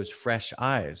to have those fresh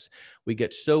eyes. We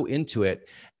get so into it,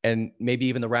 and maybe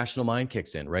even the rational mind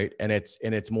kicks in, right? And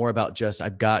it's more about just,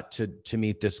 I've got to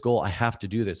meet this goal. I have to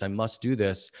do this. I must do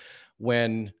this.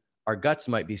 When our guts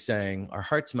might be saying, our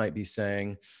hearts might be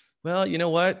saying, well, you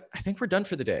know what? I think we're done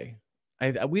for the day.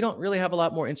 we don't really have a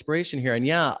lot more inspiration here. And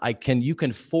yeah, you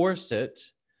can force it,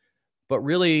 but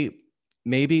really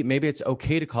maybe it's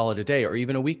okay to call it a day or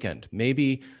even a weekend.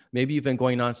 Maybe you've been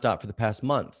going nonstop for the past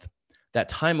month. That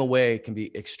time away can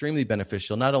be extremely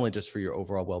beneficial, not only just for your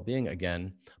overall well-being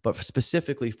again, but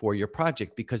specifically for your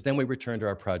project, because then we return to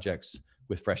our projects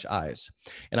with fresh eyes.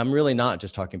 And I'm really not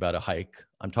just talking about a hike.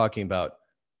 I'm talking about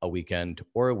a weekend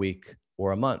or a week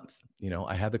or a month.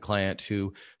 I have a client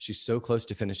who, she's so close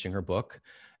to finishing her book,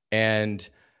 and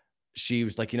she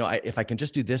was like, if I can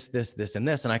just do this, and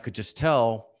this, and I could just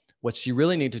tell what she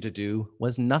really needed to do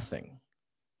was nothing,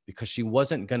 because she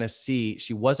wasn't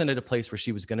at a place where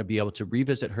she was going to be able to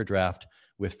revisit her draft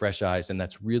with fresh eyes. And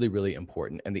that's really, really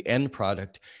important. And the end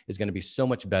product is going to be so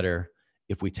much better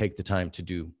if we take the time to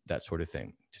do that sort of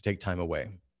thing, to take time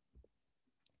away.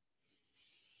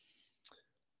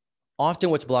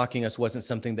 Often what's blocking us wasn't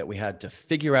something that we had to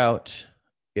figure out.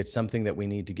 It's something that we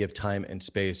need to give time and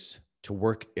space to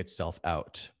work itself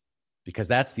out. Because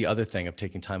that's the other thing of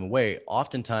taking time away.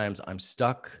 Oftentimes I'm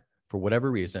stuck for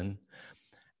whatever reason,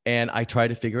 and I try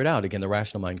to figure it out. Again, the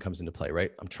rational mind comes into play,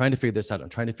 right? I'm trying to figure this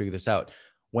out.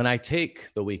 When I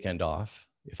take the weekend off,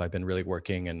 if I've been really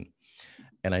working and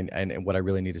what I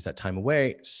really need is that time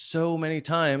away, so many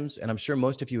times, and I'm sure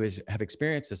most of you have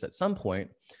experienced this at some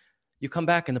point, you come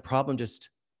back and the problem just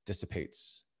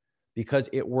dissipates because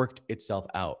it worked itself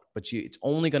out. But it's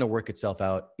only going to work itself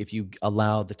out if you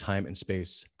allow the time and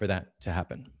space for that to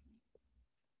happen.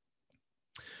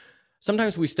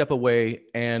 Sometimes we step away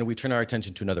and we turn our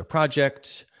attention to another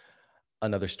project,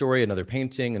 another story, another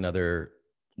painting, another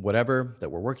whatever that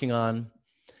we're working on.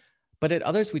 But at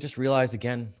others, we just realize,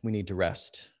 again, we need to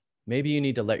rest. Maybe you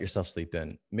need to let yourself sleep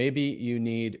in. Maybe you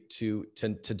need to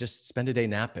just spend a day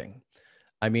napping.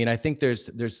 I mean, I think there's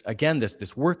again,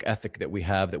 this work ethic that we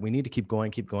have that we need to keep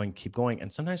going.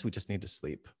 And sometimes we just need to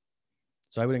sleep.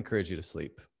 So I would encourage you to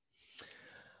sleep.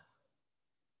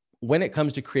 When it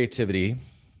comes to creativity,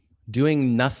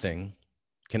 doing nothing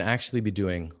can actually be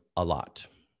doing a lot.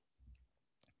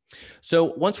 So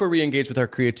once we're re-engaged with our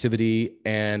creativity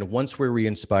and once we're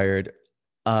re-inspired,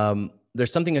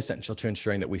 there's something essential to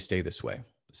ensuring that we stay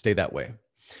that way.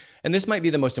 And this might be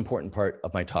the most important part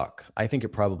of my talk. I think it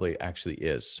probably actually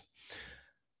is.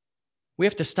 We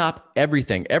have to stop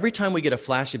everything. Every time we get a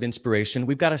flash of inspiration,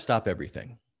 we've got to stop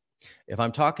everything. If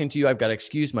I'm talking to you, I've got to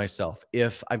excuse myself.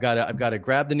 If I've got to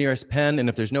grab the nearest pen, and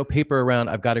if there's no paper around,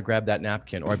 I've got to grab that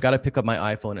napkin, or I've got to pick up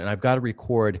my iPhone and I've got to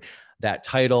record that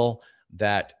title,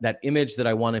 that image that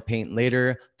I want to paint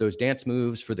later, those dance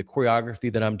moves for the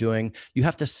choreography that I'm doing. You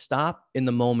have to stop in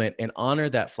the moment and honor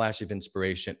that flash of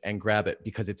inspiration and grab it,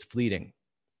 because it's fleeting.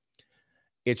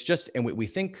 It's just, and we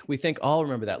think, I'll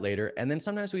remember that later. And then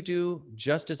sometimes we do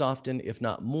just as often, if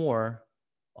not more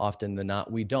often than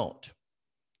not, we don't.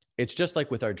 It's just like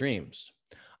with our dreams.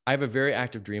 I have a very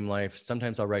active dream life.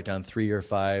 Sometimes I'll write down 3 or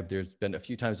 5. There's been a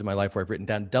few times in my life where I've written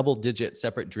down double-digit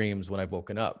separate dreams when I've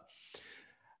woken up.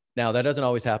 Now, that doesn't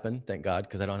always happen, thank God,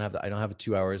 because I don't have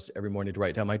 2 hours every morning to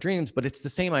write down my dreams, but it's the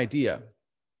same idea.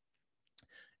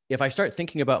 If I start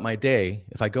thinking about my day,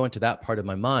 if I go into that part of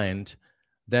my mind,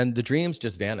 then the dreams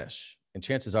just vanish. And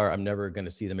chances are I'm never going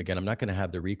to see them again. I'm not going to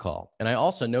have the recall. And I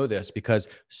also know this because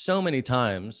so many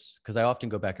times, because I often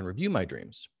go back and review my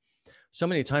dreams, so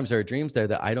many times there are dreams there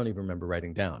that I don't even remember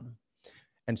writing down.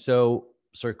 And so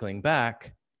circling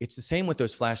back, it's the same with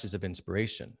those flashes of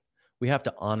inspiration. We have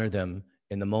to honor them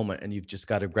in the moment, and you've just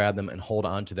got to grab them and hold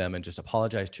on to them and just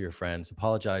apologize to your friends,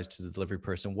 apologize to the delivery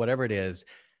person, whatever it is,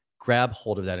 grab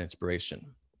hold of that inspiration.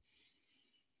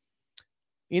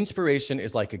 Inspiration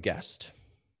is like a guest.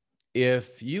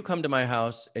 If you come to my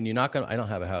house and you knock on, I don't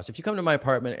have a house. If you come to my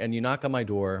apartment and you knock on my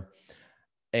door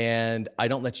and I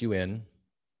don't let you in,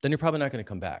 then you're probably not going to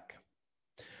come back.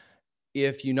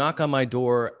 If you knock on my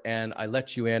door and I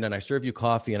let you in and I serve you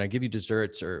coffee and I give you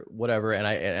desserts or whatever, and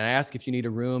I ask if you need a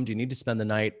room, do you need to spend the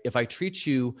night? If I treat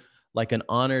you like an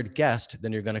honored guest,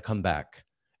 then you're going to come back.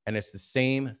 And it's the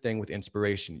same thing with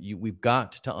inspiration. We've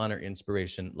got to honor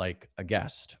inspiration like a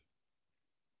guest.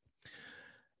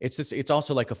 It's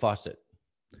also like a faucet.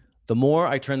 The more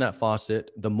I turn that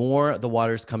faucet, the more the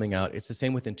water's coming out. It's the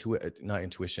same with not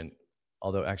intuition.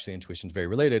 Although actually intuition is very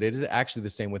related. It is actually the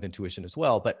same with intuition as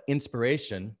well. But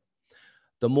inspiration,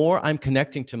 the more I'm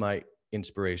connecting to my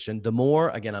inspiration, the more,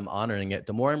 again, I'm honoring it,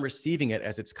 the more I'm receiving it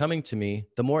as it's coming to me,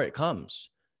 the more it comes.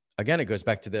 Again, it goes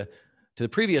back to the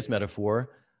previous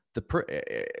metaphor,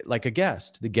 like a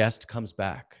guest, the guest comes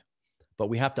back. But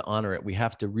we have to honor it. We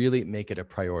have to really make it a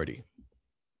priority.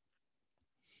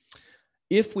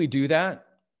 If we do that,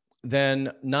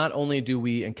 then not only do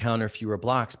we encounter fewer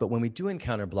blocks, but when we do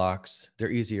encounter blocks, they're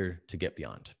easier to get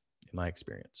beyond, in my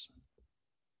experience.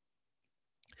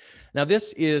 Now,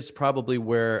 this is probably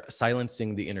where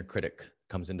silencing the inner critic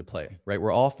comes into play, right?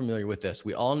 We're all familiar with this.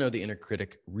 We all know the inner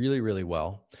critic really, really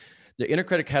well. The inner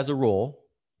critic has a role.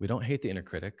 We don't hate the inner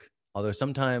critic, although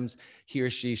sometimes he or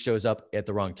she shows up at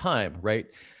the wrong time, right?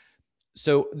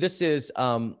 So this is,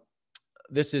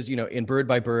 in Bird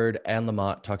by Bird, Anne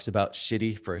Lamott talks about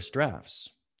shitty first drafts.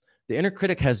 The inner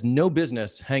critic has no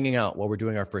business hanging out while we're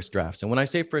doing our first drafts. And when I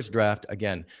say first draft,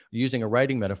 again, using a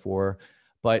writing metaphor,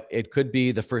 but it could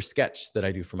be the first sketch that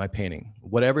I do for my painting.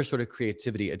 Whatever sort of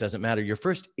creativity, it doesn't matter. Your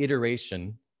first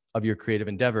iteration of your creative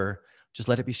endeavor, just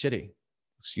let it be shitty.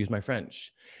 Excuse my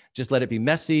French. Just let it be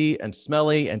messy and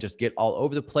smelly and just get all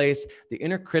over the place. The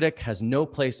inner critic has no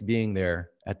place being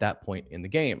there at that point in the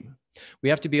game. We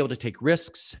have to be able to take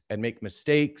risks and make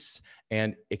mistakes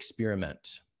and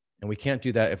experiment. And we can't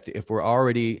do that if we're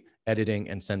already editing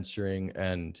and censoring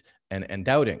and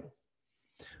doubting.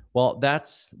 Well,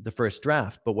 that's the first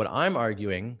draft. But what I'm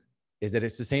arguing is that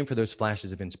it's the same for those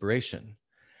flashes of inspiration.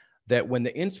 That when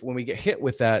we get hit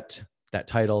with that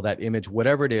title, that image,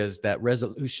 whatever it is, that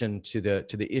resolution to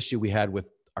the issue we had with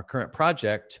our current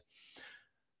project,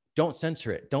 don't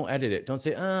censor it, don't edit it, don't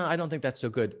say, I don't think that's so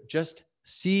good. Just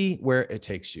see where it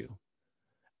takes you.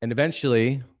 And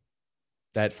eventually,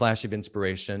 that flash of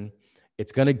inspiration,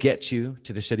 it's going to get you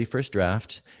to the shitty first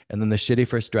draft. And then the shitty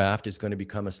first draft is going to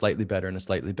become a slightly better and a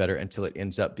slightly better until it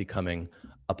ends up becoming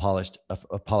a polished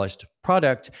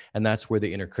product. And that's where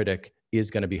the inner critic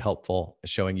is going to be helpful,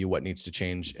 showing you what needs to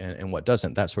change and what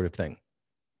doesn't, that sort of thing.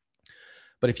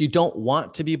 But if you don't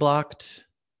want to be blocked,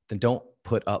 then don't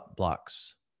put up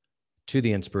blocks to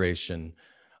the inspiration,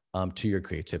 to your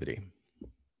creativity.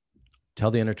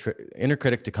 Tell the inner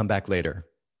critic to come back later.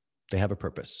 They have a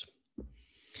purpose.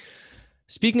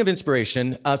 Speaking of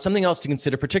inspiration, something else to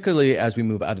consider, particularly as we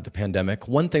move out of the pandemic,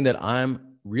 one thing that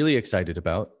I'm really excited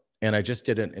about, and I just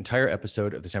did an entire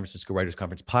episode of the San Francisco Writers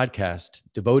Conference podcast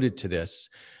devoted to this,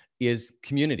 is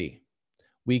community.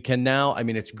 We can now,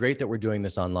 it's great that we're doing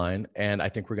this online, and I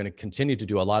think we're going to continue to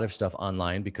do a lot of stuff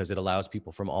online because it allows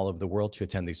people from all over the world to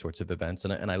attend these sorts of events,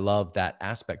 and I love that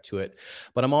aspect to it.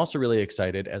 But I'm also really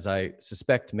excited, as I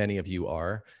suspect many of you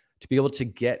are, to be able to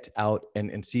get out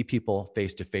and see people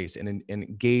face to face and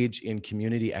engage in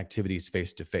community activities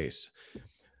face to face.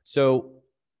 So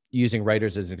using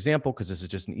writers as an example, because this is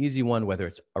just an easy one, whether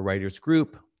it's a writers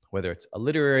group, whether it's a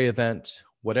literary event,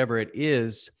 whatever it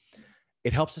is,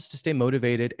 it helps us to stay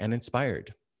motivated and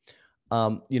inspired.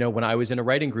 When I was in a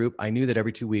writing group, I knew that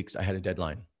every 2 weeks I had a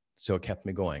deadline. So it kept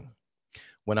me going.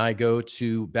 When I go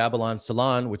to Babylon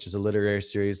Salon, which is a literary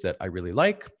series that I really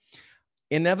like,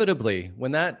 inevitably,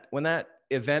 when that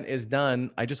event is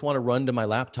done, I just want to run to my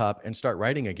laptop and start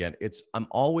writing again. I'm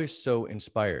always so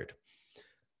inspired.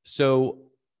 So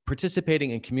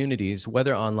participating in communities,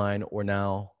 whether online or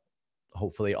now,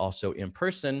 hopefully also in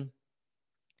person,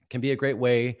 can be a great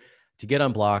way to get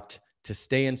unblocked, to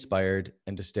stay inspired,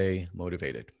 and to stay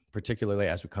motivated, particularly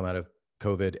as we come out of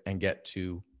COVID and get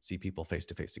to see people face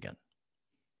to face again.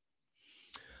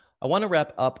 I want to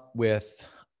wrap up with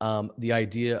the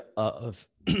idea of,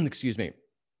 excuse me,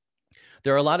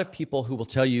 there are a lot of people who will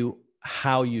tell you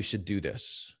how you should do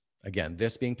this. Again,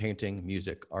 this being painting,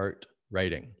 music, art,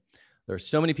 writing. There are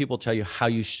so many people tell you how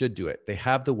you should do it. They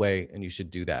have the way and you should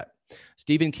do that.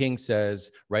 Stephen King says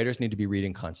writers need to be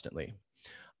reading constantly.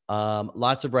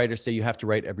 Lots of writers say you have to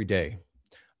write every day.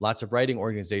 Lots of writing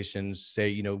organizations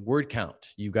say, word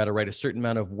count. You got to write a certain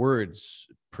amount of words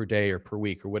per day or per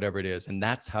week or whatever it is. And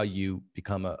that's how you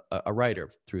become a writer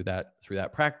through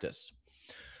that practice.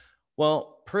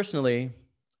 Well, personally,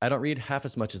 I don't read half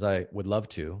as much as I would love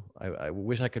to. I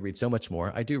wish I could read so much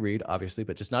more. I do read, obviously,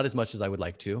 but just not as much as I would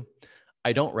like to.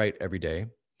 I don't write every day,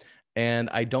 and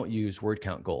I don't use word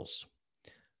count goals.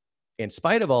 In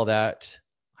spite of all that,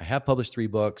 I have published 3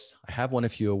 books. I have won a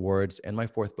few awards, and my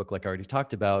 4th book, like I already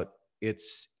talked about,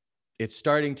 it's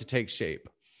starting to take shape.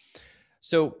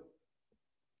 So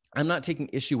I'm not taking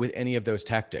issue with any of those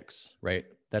tactics, right?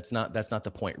 That's not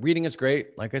the point. Reading is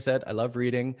great. Like I said, I love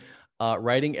reading.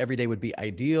 Writing every day would be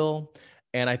ideal.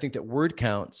 And I think that word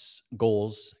counts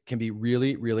goals can be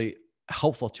really, really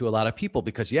helpful to a lot of people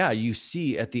because you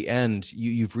see at the end,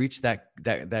 you've reached that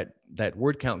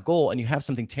word count goal and you have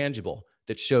something tangible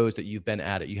that shows that you've been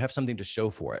at it. You have something to show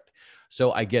for it.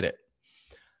 So I get it.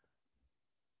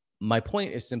 My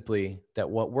point is simply that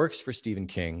what works for Stephen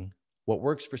King, what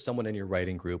works for someone in your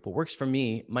writing group, what works for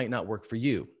me might not work for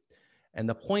you. And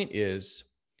the point is,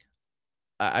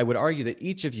 I would argue that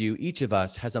each of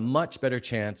us has a much better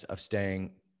chance of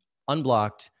staying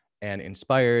unblocked and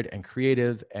inspired and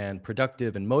creative and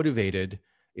productive and motivated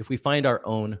if we find our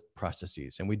own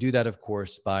processes. And we do that, of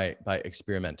course, by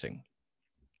experimenting.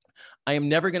 I am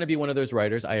never going to be one of those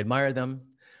writers. I admire them.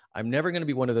 I'm never going to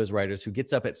be one of those writers who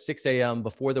gets up at 6 a.m.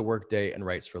 before the workday and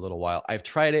writes for a little while. I've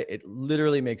tried it. It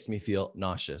literally makes me feel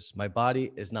nauseous. My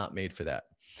body is not made for that.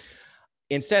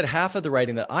 Instead, half of the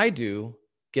writing that I do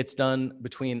gets done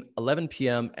between 11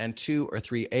 p.m. and 2 or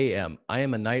 3 a.m. I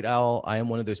am a night owl. I am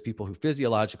one of those people who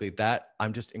physiologically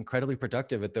I'm just incredibly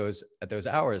productive at those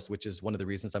hours, which is one of the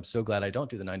reasons I'm so glad I don't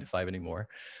do the 9 to 5 anymore.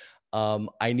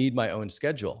 I need my own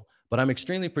schedule, but I'm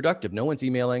extremely productive. No one's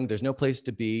emailing. There's no place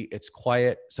to be. It's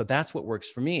quiet. So that's what works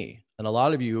for me. And a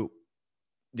lot of you,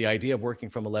 the idea of working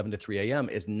from 11 to 3 a.m.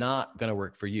 is not going to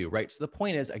work for you, right? So the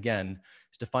point is, again,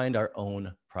 is to find our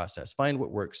own process, find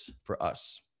what works for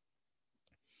us.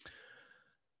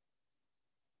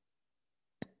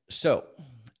 So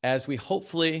as we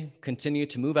hopefully continue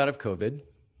to move out of COVID,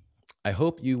 I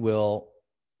hope you will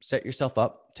set yourself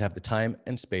up to have the time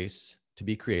and space to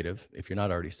be creative if you're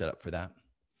not already set up for that.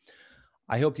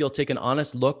 I hope you'll take an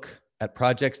honest look at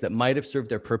projects that might have served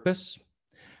their purpose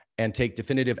and take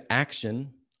definitive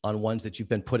action on ones that you've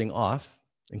been putting off,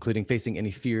 including facing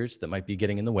any fears that might be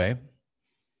getting in the way.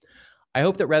 I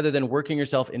hope that rather than working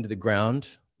yourself into the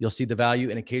ground, you'll see the value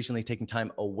in occasionally taking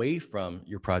time away from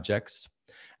your projects,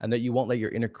 and that you won't let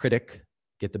your inner critic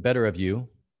get the better of you,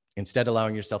 instead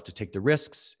allowing yourself to take the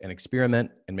risks and experiment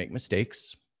and make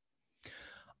mistakes.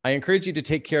 I encourage you to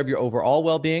take care of your overall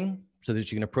well-being so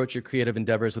that you can approach your creative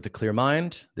endeavors with a clear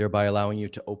mind, thereby allowing you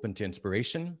to open to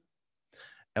inspiration.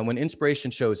 And when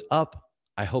inspiration shows up,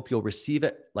 I hope you'll receive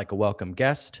it like a welcome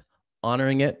guest,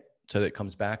 honoring it so that it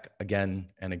comes back again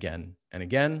and again and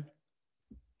again.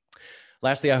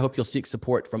 Lastly, I hope you'll seek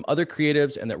support from other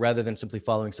creatives, and that rather than simply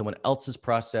following someone else's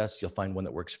process, you'll find one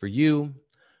that works for you,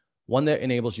 one that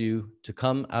enables you to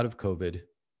come out of COVID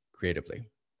creatively.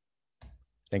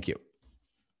 Thank you.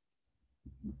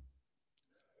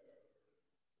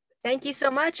 Thank you so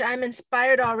much. I'm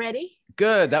inspired already.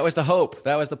 Good. That was the hope.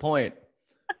 That was the point.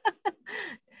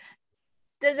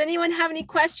 Does anyone have any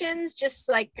questions? Just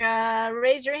like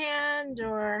raise your hand,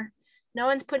 or no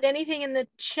one's put anything in the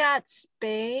chat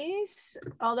space.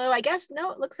 Although I guess,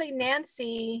 no, it looks like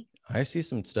Nancy. I see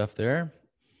some stuff there.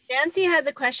 Nancy has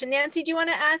a question. Nancy, do you want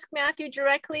to ask Matthew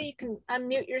directly? You can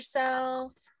unmute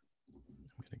yourself.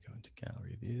 I'm going to go into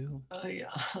gallery view.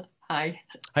 Yeah. Hi.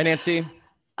 Hi, Nancy.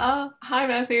 Hi,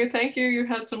 Matthew. Thank you. You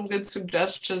had some good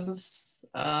suggestions.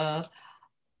 I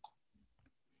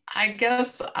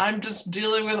guess I'm just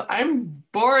dealing with, I'm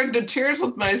bored to tears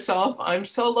with myself. I'm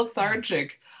so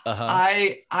lethargic.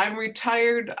 I'm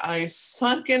retired. I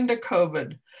sunk into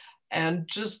COVID and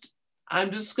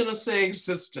I'm just going to say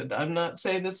existed. I'm not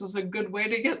saying this is a good way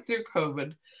to get through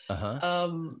COVID.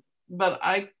 But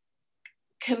I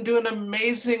can do an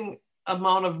amazing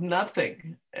amount of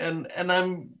nothing. And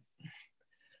I'm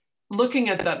looking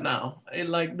at that now.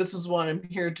 Like, this is why I'm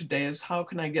here today, is how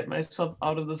can I get myself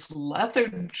out of this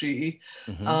lethargy?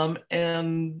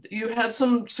 And you had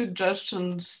some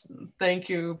suggestions. Thank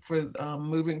you for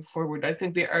moving forward. I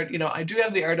think the art, I do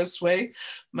have the artist's way,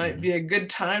 might be a good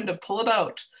time to pull it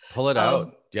out. Pull it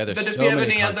out. Yeah, there's but if so you have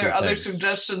many any other things.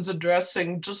 suggestions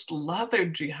addressing just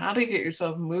lethargy, how to get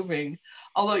yourself moving,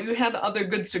 although you had other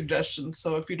good suggestions.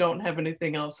 So if you don't have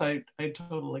anything else, I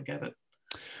totally get it.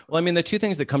 Well, I mean, the two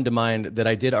things that come to mind that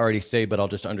I did already say, but I'll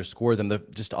just underscore them,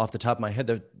 just off the top of my head,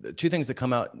 the two things that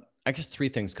come out, I guess three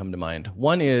things come to mind.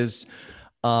 One is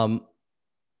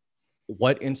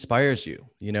what inspires you,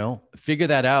 figure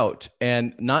that out,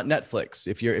 and not Netflix.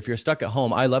 If you're stuck at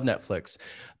home, I love Netflix,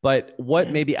 but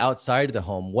what maybe outside of the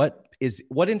home, what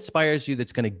inspires you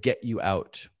that's going to get you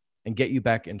out and get you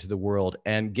back into the world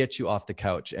and get you off the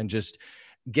couch and just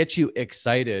get you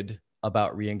excited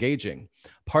about re-engaging.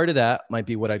 Part of that might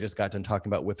be what I just got done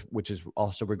talking about which is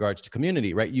also regards to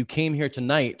community, right? You came here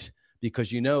tonight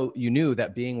because you knew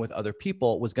that being with other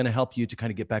people was going to help you to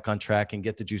kind of get back on track and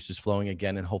get the juices flowing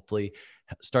again and hopefully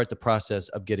start the process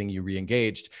of getting you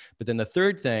re-engaged. But then the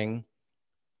third thing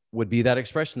would be that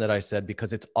expression that I said,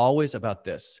 because it's always about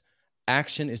this.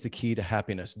 Action is the key to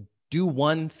happiness. Do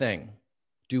one thing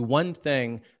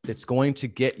that's going to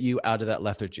get you out of that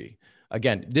lethargy.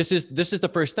 Again, this is the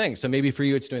first thing. So maybe for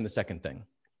you, it's doing the second thing,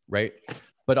 right?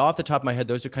 But off the top of my head,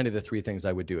 those are kind of the three things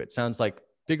I would do. It sounds like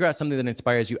figure out something that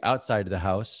inspires you outside of the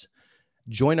house,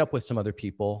 join up with some other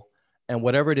people, and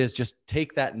whatever it is, just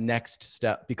take that next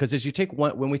step. Because as you take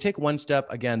when we take one step,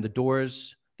 again,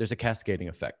 there's a cascading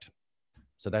effect.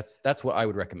 So that's what I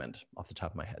would recommend off the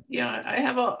top of my head. Yeah, I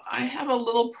have a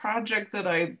little project that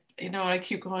I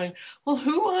keep going, well,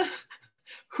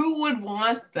 who would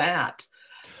want that?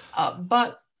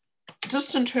 But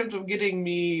just in terms of getting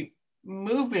me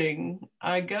moving,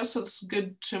 I guess it's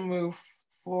good to move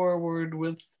forward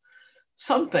with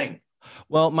something.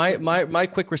 Well, my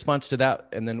quick response to that,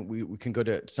 and then we can go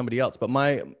to somebody else, but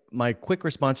my quick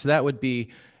response to that would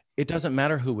be, it doesn't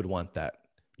matter who would want that.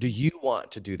 Do you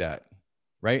want to do that?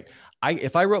 Right?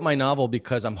 If I wrote my novel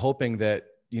because I'm hoping that,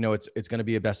 it's going to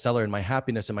be a bestseller, and my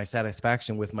happiness and my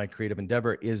satisfaction with my creative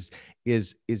endeavor is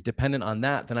dependent on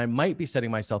that, then I might be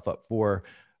setting myself up for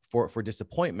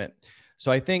disappointment.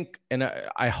 So I think, and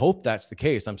I hope that's the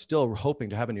case. I'm still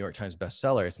hoping to have a New York Times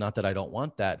bestseller. It's not that I don't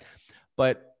want that,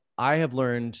 but I have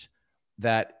learned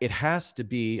that it has to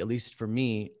be, at least for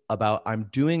me, about I'm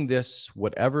doing this,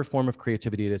 whatever form of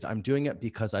creativity it is, I'm doing it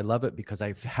because I love it, because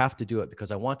I have to do it, because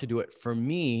I want to do it for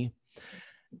me.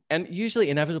 And usually,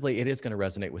 inevitably, it is going to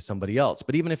resonate with somebody else.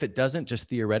 But even if it doesn't, just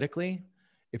theoretically,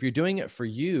 if you're doing it for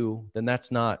you, then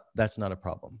that's not a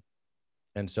problem.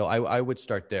 And so I would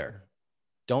start there.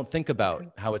 Don't think about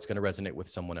how it's going to resonate with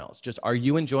someone else. Just, are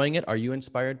you enjoying it? Are you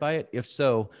inspired by it? If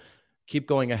so, keep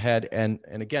going ahead, and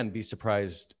again, be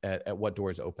surprised at what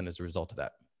doors open as a result of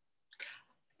that.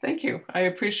 Thank you. I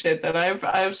appreciate that. I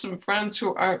have some friends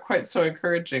who aren't quite so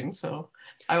encouraging, so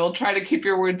I will try to keep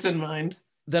your words in mind.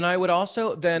 Then I would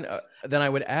also then I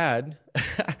would add,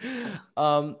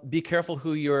 be careful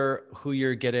who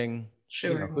you're getting,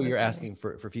 who you're asking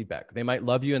for feedback. They might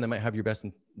love you and they might have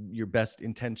your best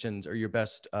intentions, or your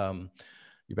best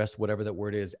whatever that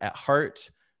word is, at heart.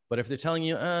 But if they're telling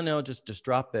you, oh no, just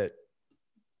drop it,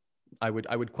 I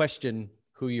would question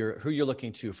who you're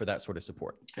looking to for that sort of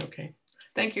support. Okay,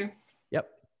 thank you. Yep.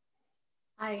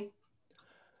 Hi.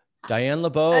 Diane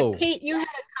LeBeau. Kate, you had a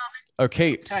comment. Oh,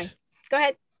 Kate. Sorry. Go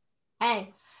ahead.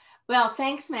 Hey. Well,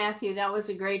 thanks, Matthew. That was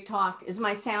a great talk. Is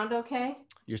my sound okay?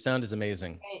 Your sound is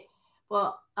amazing. Okay.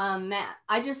 Well, Matt,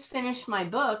 I just finished my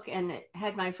book and it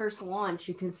had my first launch.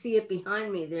 You can see it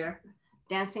behind me there,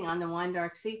 Dancing on the Wine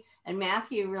Dark Sea. And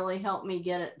Matthew really helped me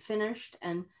get it finished,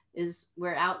 and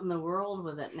we're out in the world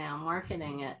with it now,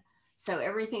 marketing it. So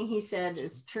everything he said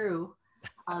is true.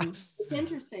 It's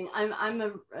interesting. I'm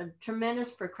a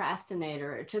tremendous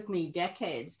procrastinator. It took me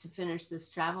decades to finish this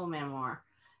travel memoir,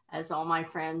 as all my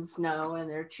friends know, and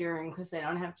they're cheering because they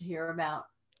don't have to hear about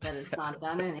that it's not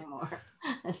done anymore.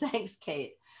 Thanks,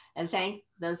 Kate. And thank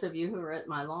those of you who were at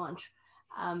my launch.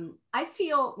 I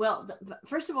feel, well,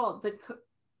 first of all,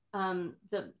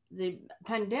 the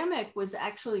pandemic was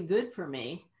actually good for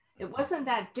me. It wasn't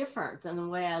that different than the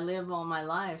way I live all my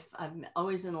life. I'm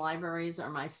always in libraries or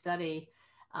my study.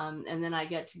 And then I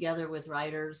get together with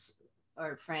writers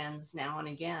or friends now and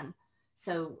again.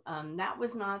 So that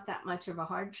was not that much of a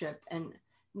hardship. And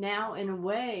now in a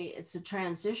way it's a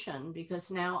transition, because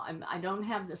now I don't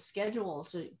have the schedule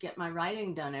to get my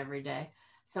writing done every day.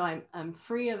 So I'm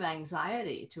free of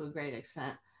anxiety to a great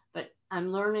extent, but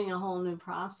I'm learning a whole new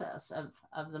process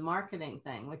of the marketing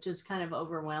thing, which is kind of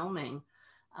overwhelming.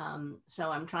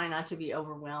 So I'm trying not to be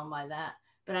overwhelmed by that,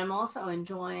 but I'm also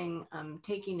enjoying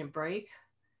taking a break.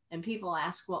 And people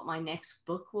ask what my next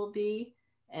book will be.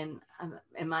 And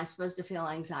am I supposed to feel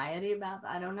anxiety about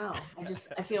that? I don't know.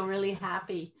 I feel really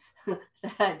happy that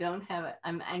I don't have it.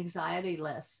 I'm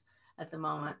anxiety-less at the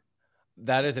moment.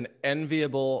 That is an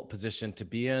enviable position to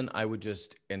be in. I would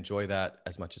just enjoy that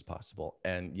as much as possible.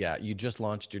 And yeah, you just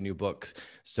launched your new book,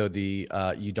 so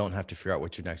you don't have to figure out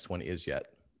what your next one is yet.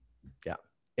 Yeah.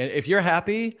 And if you're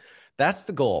happy, that's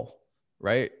the goal.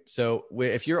 Right. So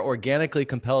if you're organically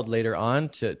compelled later on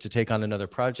to take on another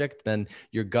project, then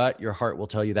your gut, your heart will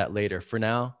tell you that later. For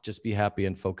now, just be happy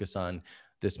and focus on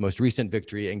this most recent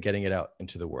victory and getting it out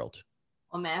into the world.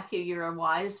 Well, Matthew, you're a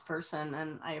wise person,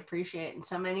 and I appreciate, and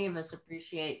so many of us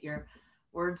appreciate your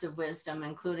words of wisdom,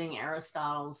 including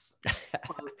Aristotle's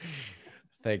quote.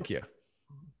 Thank you.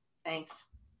 Thanks.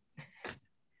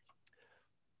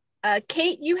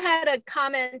 Kate, you had a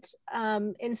comment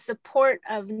in support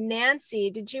of Nancy.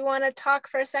 Did you want to talk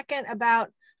for a second about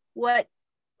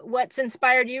what's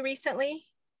inspired you recently?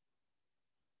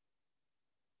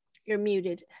 You're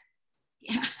muted.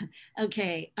 Yeah.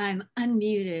 Okay, I'm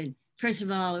unmuted. First of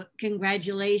all,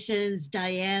 congratulations,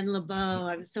 Diane LeBeau.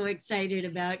 I'm so excited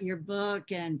about your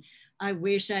book, and I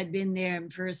wish I'd been there in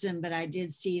person, but I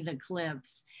did see the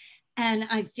clips. And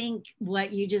I think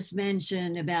what you just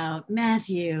mentioned about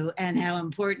Matthew and how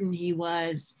important he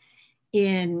was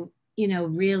in,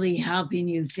 really helping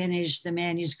you finish the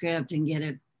manuscript and get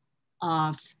it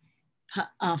off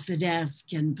the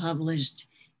desk and published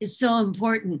is so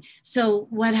important. So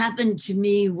what happened to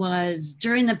me was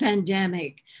during the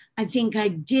pandemic, I think I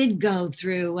did go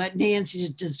through what Nancy is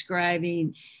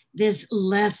describing, this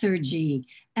lethargy.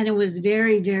 And it was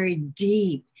very, very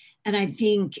deep. And I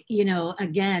think, you know,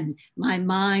 again, my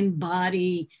mind,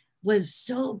 body was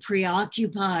so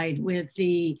preoccupied with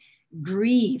the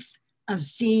grief of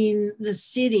seeing the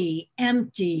city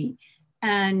empty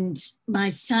and my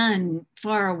son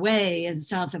far away in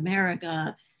South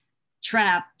America,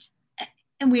 trapped.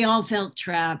 And we all felt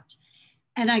trapped.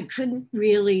 And I couldn't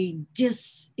really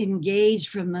disengage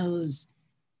from those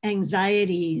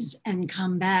anxieties and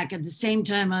come back. At the same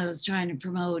time, I was trying to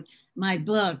promote my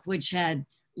book, which had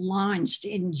launched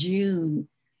in June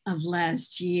of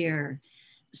last year.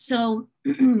 So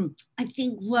I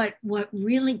think what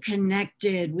really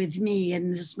connected with me,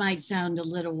 and this might sound a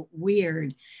little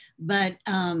weird, but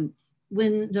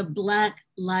when the Black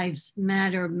Lives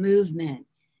Matter movement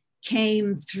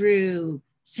came through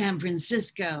San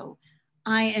Francisco,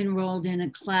 I enrolled in a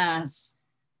class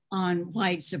on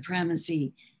white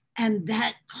supremacy. And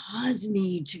that caused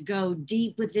me to go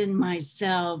deep within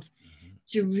myself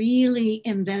to really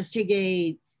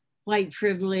investigate white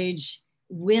privilege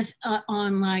with an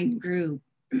online group.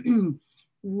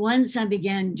 Once I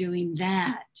began doing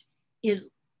that, it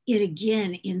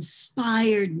again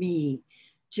inspired me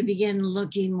to begin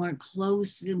looking more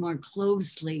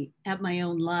closely at my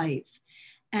own life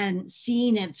and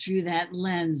seeing it through that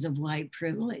lens of white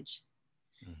privilege.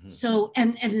 So,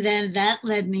 and then that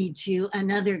led me to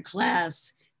another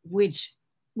class, which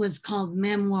was called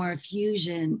Memoir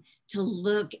Fusion, to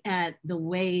look at the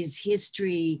ways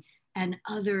history and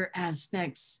other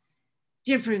aspects,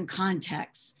 different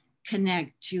contexts,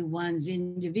 connect to one's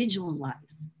individual life.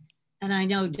 And I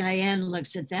know Diane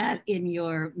looks at that in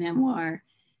your memoir,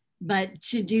 but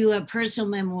to do a personal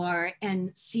memoir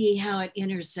and see how it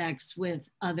intersects with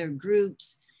other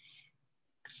groups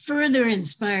further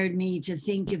inspired me to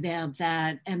think about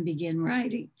that and begin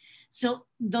writing. So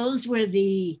those were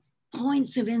the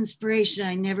points of inspiration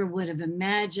I never would have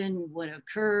imagined would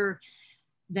occur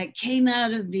that came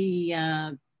out of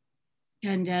the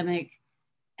pandemic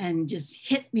and just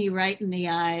hit me right in the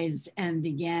eyes and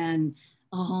began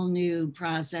a whole new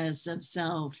process of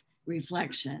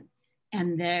self-reflection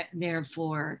and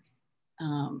therefore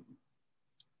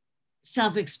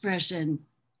self-expression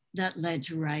that led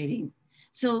to writing.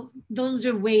 So those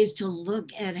are ways to look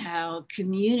at how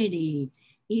community,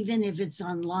 even if it's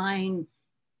online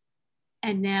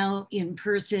and now in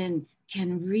person,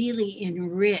 can really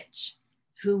enrich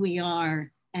who we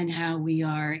are and how we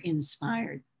are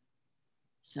inspired.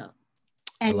 So,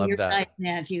 and you're right,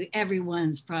 Matthew,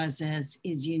 everyone's process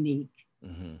is unique.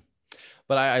 Mm-hmm.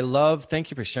 But I love,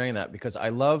 thank you for sharing that, because I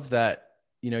love that,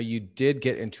 you know, you did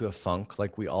get into a funk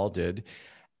like we all did.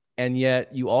 And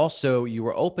yet you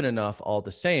were open enough all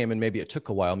the same. And maybe it took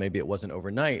a while, maybe it wasn't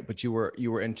overnight, but you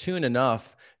were in tune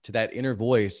enough to that inner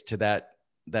voice, to that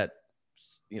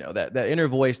inner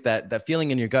voice, that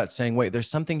feeling in your gut saying, wait, there's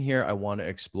something here I want to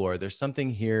explore. There's something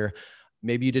here.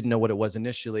 Maybe you didn't know what it was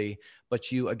initially,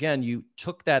 but you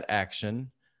took that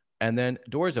action and then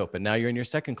doors open. Now you're in your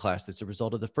second class. That's a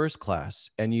result of the first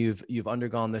class. And you've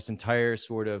undergone this entire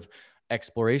sort of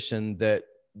exploration that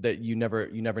you never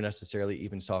necessarily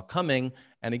even saw coming.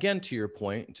 And again, to your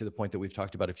point, to the point that we've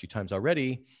talked about a few times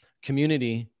already,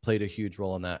 community played a huge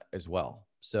role in that as well.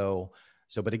 So,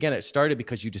 but again, it started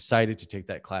because you decided to take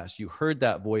that class. You heard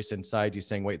that voice inside you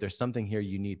saying, wait, there's something here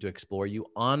you need to explore. You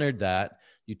honored that,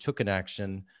 you took an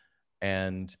action,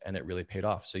 and it really paid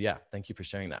off. So yeah, thank you for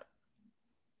sharing that.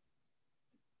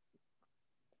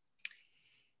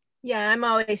 Yeah, I'm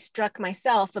always struck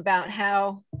myself about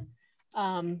how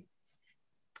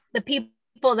the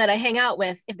people that I hang out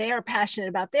with, if they are passionate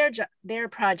about their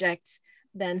projects,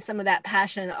 then some of that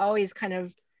passion always kind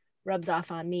of rubs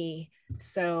off on me.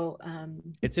 So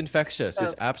it's infectious.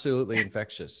 It's absolutely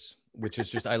infectious, which is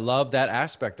just, I love that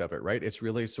aspect of it, right? It's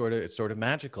really sort of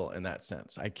magical in that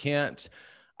sense. I can't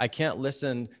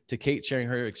listen to Kate sharing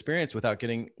her experience without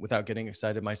getting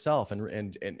excited myself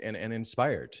and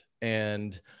inspired.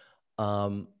 And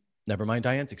never mind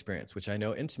Diane's experience, which I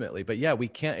know intimately, but yeah, we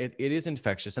can't, it is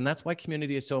infectious. And that's why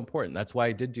community is so important. That's why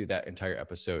I did do that entire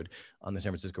episode on the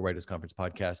San Francisco Writers Conference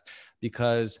podcast,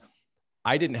 because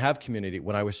I didn't have community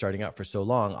when I was starting out for so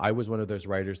long. I was one of those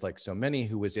writers, like so many,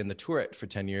 who was in the turret for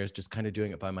 10 years, just kind of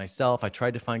doing it by myself. I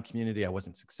tried to find community. I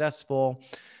wasn't successful.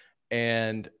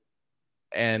 And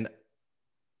I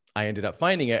ended up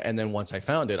finding it. And then once I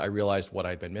found it, I realized what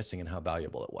I'd been missing and how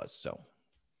valuable it was. So.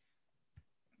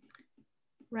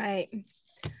 Right.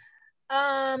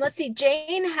 Let's see.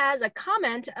 Jane has a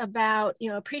comment about,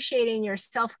 appreciating your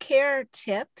self-care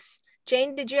tips.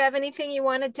 Jane, did you have anything you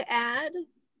wanted to add?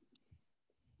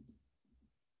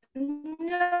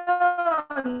 No,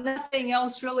 nothing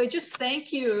else really. Just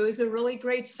thank you. It was a really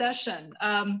great session.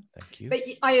 Thank you. But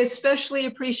I especially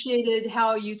appreciated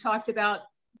how you talked about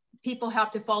people have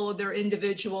to follow their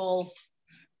individual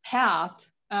path,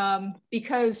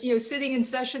 because, you know, sitting in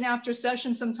session after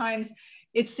session, sometimes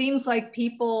it seems like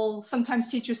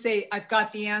sometimes teachers say, I've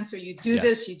got the answer. You do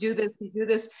this, you do this, you do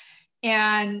this.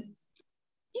 And,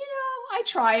 you know, I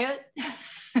try it.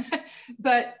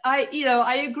 But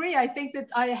I agree. I think that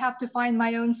I have to find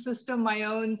my own system, my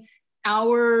own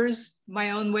hours,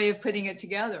 my own way of putting it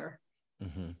together.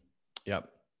 Mm-hmm. Yep.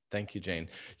 Thank you, Jane.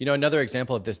 You know, another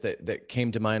example of this that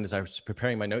came to mind as I was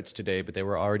preparing my notes today, but they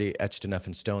were already etched enough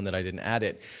in stone that I didn't add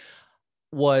it,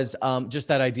 was just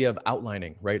that idea of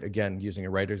outlining, right? Again, using a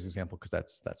writer's example,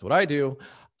 because that's what I do.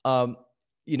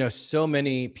 You know, so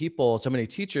many people, so many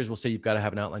teachers will say, you've got to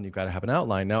have an outline, you've got to have an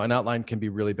outline. Now, an outline can be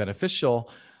really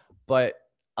beneficial, but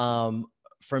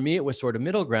for me, it was sort of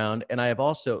middle ground. And I have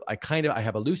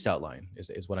a loose outline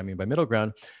is what I mean by middle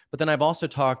ground. But then I've also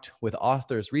talked with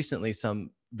authors recently,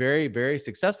 some very, very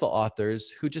successful authors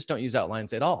who just don't use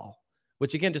outlines at all,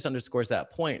 which again, just underscores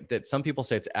that point that some people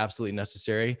say it's absolutely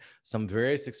necessary. Some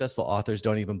very successful authors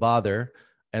don't even bother.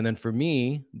 And then for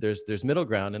me, there's middle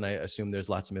ground, and I assume there's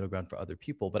lots of middle ground for other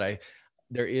people, but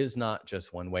there is not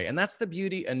just one way. And that's the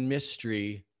beauty and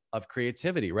mystery of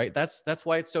creativity, right? That's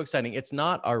why it's so exciting. It's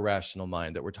not our rational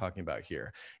mind that we're talking about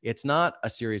here. It's not a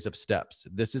series of steps.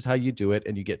 This is how you do it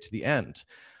and you get to the end.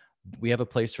 We have a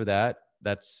place for that.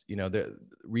 That's, you know, the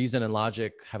reason and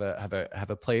logic have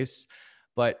a place,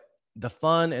 but the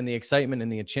fun and the excitement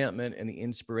and the enchantment and the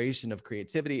inspiration of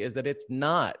creativity is that it's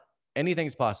not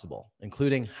anything's possible,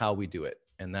 including how we do it.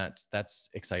 And that's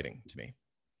exciting to me.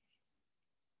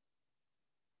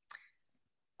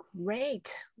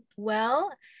 Great.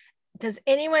 Well, does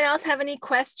anyone else have any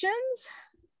questions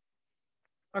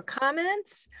or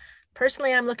comments?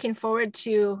 Personally, I'm looking forward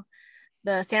to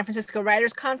the San Francisco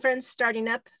Writers Conference starting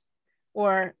up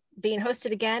or being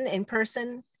hosted again in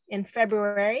person in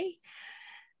February,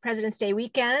 President's Day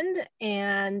weekend,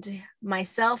 and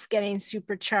myself getting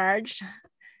supercharged.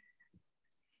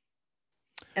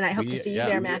 And I hope to see you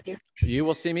there, Matthew. You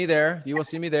will see me there. You will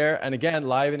see me there. And again,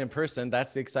 live and in person,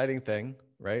 that's the exciting thing,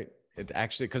 right? It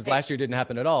actually, because last year didn't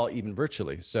happen at all, even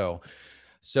virtually. So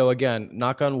again,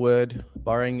 knock on wood,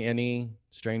 barring any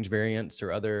strange variants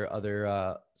or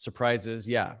other surprises.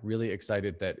 Yeah, really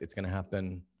excited that it's going to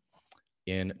happen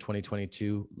in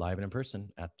 2022, live and in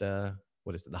person at the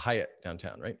Hyatt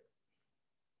downtown, right?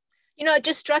 You know, it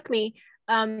just struck me.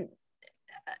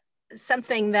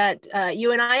 Something that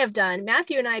you and I have done.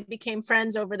 Matthew and I became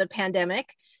friends over the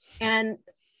pandemic, and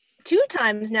 2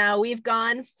 times now we've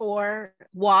gone for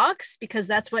walks, because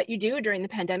that's what you do during the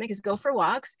pandemic, is go for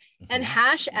walks and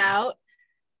hash out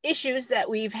issues that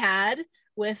we've had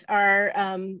with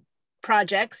our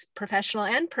projects, professional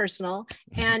and personal.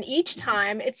 And each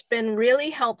time it's been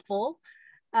really helpful,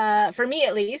 for me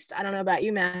at least. I don't know about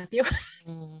you, Matthew.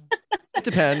 It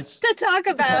depends. To talk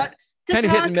about kind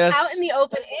of hit and miss out in the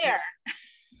open air.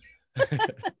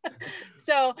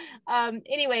 So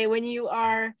anyway, when you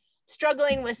are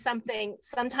struggling with something,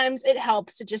 sometimes it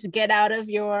helps to just get out of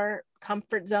your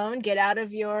comfort zone, get out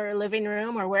of your living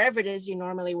room or wherever it is you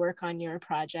normally work on your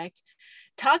project.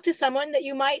 Talk to someone that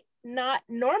you might not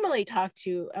normally talk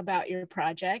to about your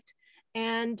project,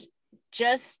 and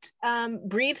just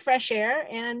breathe fresh air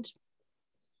and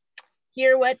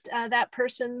hear what that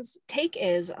person's take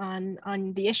is on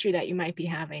the issue that you might be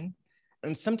having.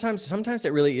 And sometimes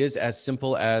it really is as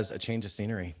simple as a change of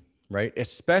scenery, right?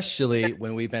 Especially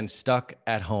when we've been stuck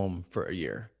at home for a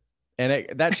year. And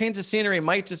that change of scenery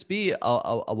might just be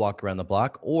a walk around the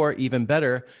block, or even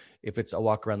better, if it's a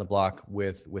walk around the block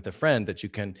with a friend that you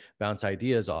can bounce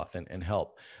ideas off and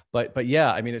help. But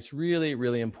yeah, I mean, it's really,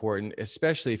 really important,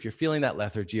 especially if you're feeling that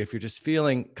lethargy, if you're just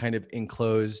feeling kind of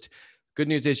enclosed. Good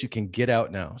news is you can get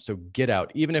out now. So get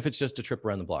out, even if it's just a trip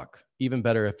around the block, even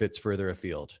better if it's further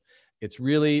afield. It's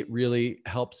really, really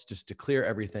helps just to clear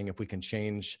everything if we can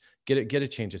get a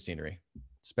change of scenery,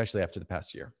 especially after the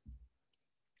past year.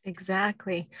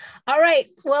 Exactly. All right.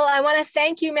 Well, I want to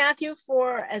thank you, Matthew,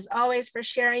 as always, for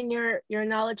sharing your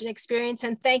knowledge and experience,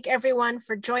 and thank everyone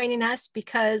for joining us,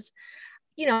 because,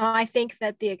 you know, I think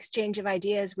that the exchange of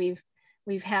ideas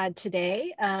we've had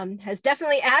today has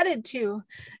definitely added to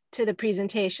the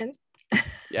presentation.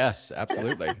 Yes,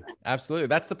 absolutely. Absolutely.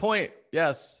 That's the point.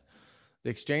 Yes. The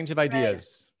exchange of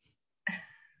ideas.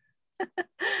 Right.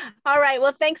 All right.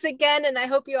 Well, thanks again. And I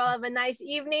hope you all have a nice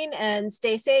evening and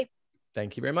stay safe.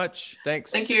 Thank you very much.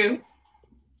 Thanks. Thank you.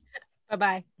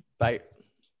 Bye-bye. Bye.